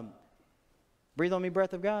 Breathe on me,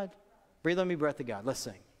 breath of God. Breathe on me, breath of God. Let's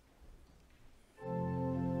sing.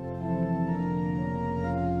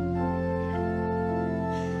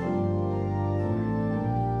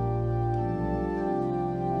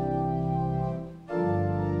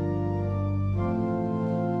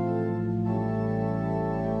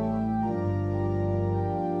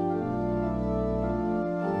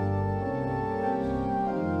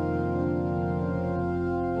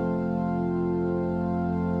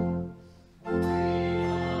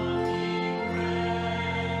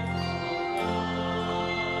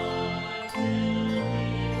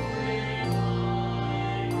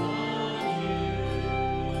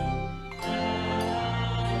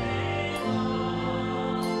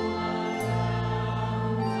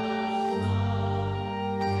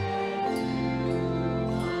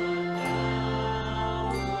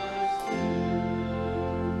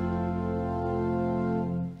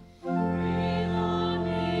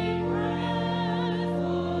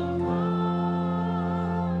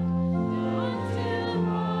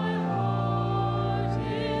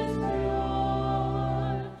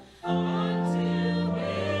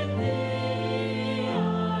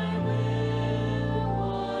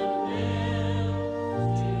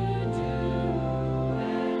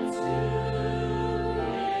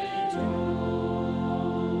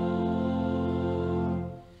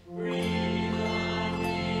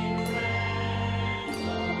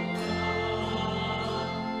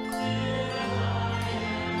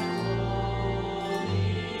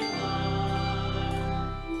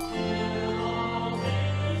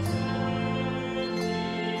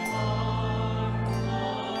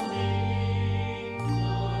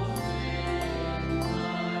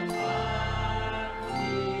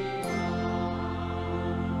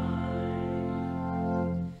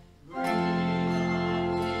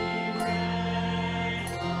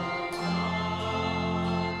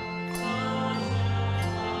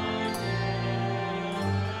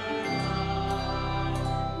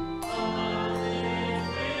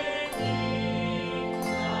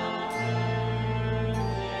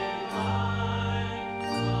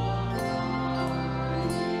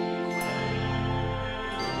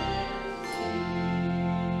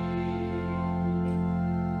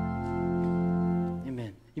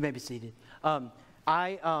 You may be seated.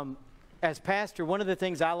 As pastor, one of the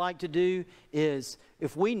things I like to do is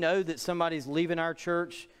if we know that somebody's leaving our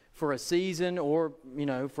church for a season or,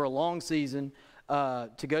 for a long season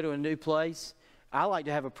to go to a new place, I like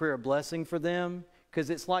to have a prayer of blessing for them because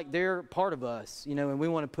it's like they're part of us, and we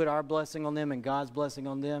want to put our blessing on them and God's blessing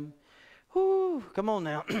on them. Whoo, come on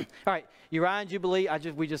now. All right, Uriah and Jubilee,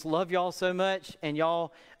 we just love y'all so much, and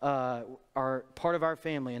y'all are part of our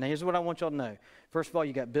family. And here's what I want y'all to know. First of all,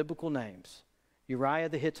 you got biblical names. Uriah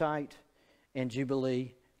the Hittite and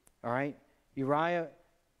Jubilee, all right? Uriah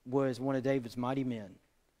was one of David's mighty men,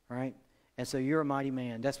 all right? And so you're a mighty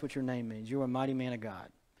man. That's what your name means. You're a mighty man of God.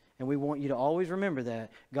 And we want you to always remember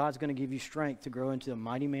that. God's going to give you strength to grow into a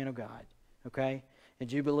mighty man of God, okay? And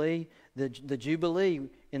Jubilee, the Jubilee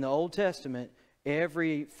in the Old Testament,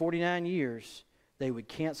 every 49 years, they would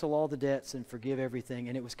cancel all the debts and forgive everything.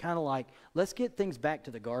 And it was kind of like, let's get things back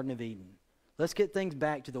to the Garden of Eden. Let's get things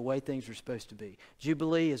back to the way things are supposed to be.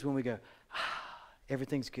 Jubilee is when we go,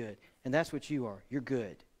 everything's good. And that's what you are. You're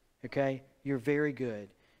good, okay? You're very good.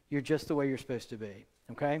 You're just the way you're supposed to be,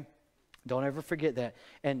 okay? Don't ever forget that.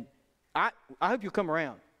 And I hope you'll come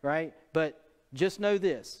around, right? But just know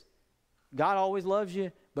this. God always loves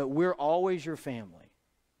you, but we're always your family.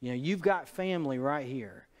 You've got family right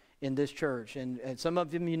here in this church. And some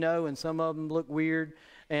of them and some of them look weird.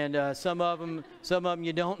 And some of them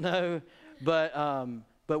you don't know. But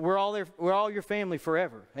we're all there. We're all your family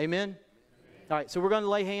forever. Amen? All right, so we're going to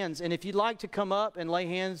lay hands. And if you'd like to come up and lay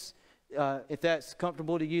hands, if that's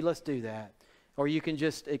comfortable to you, let's do that. Or you can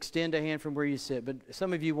just extend a hand from where you sit. But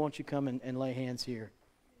some of you, won't you come and lay hands here?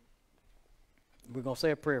 We're going to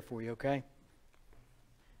say a prayer for you, okay?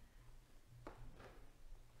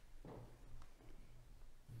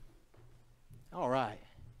 All right.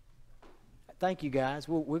 Thank you, guys.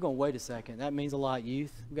 We're going to wait a second. That means a lot,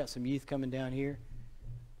 youth. We've got some youth coming down here.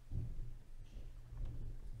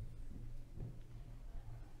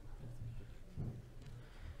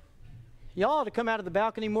 Y'all ought to come out of the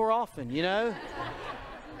balcony more often,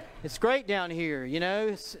 It's great down here,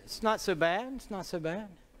 It's not so bad. It's not so bad.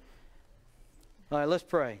 All right, let's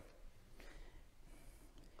pray.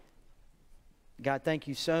 God, thank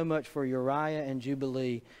you so much for Uriah and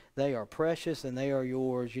Jubilee. They are precious and they are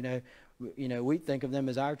yours. We think of them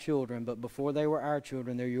as our children, but before they were our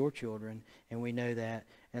children, they're your children, and we know that.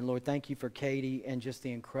 And Lord, thank you for Katie and just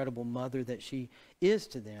the incredible mother that she is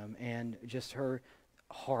to them and just her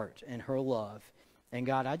heart and her love. And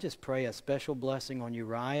God, I just pray a special blessing on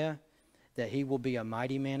Uriah, that he will be a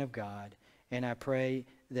mighty man of God. And I pray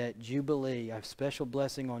that Jubilee, a special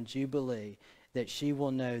blessing on Jubilee, that she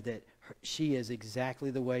will know that she is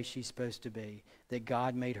exactly the way she's supposed to be, that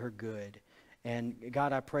God made her good. And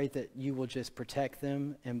God, I pray that you will just protect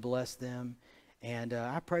them and bless them. And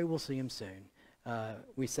I pray we'll see them soon.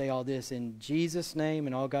 We say all this in Jesus' name,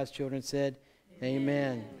 and all God's children said,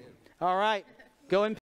 Amen. All right. Go in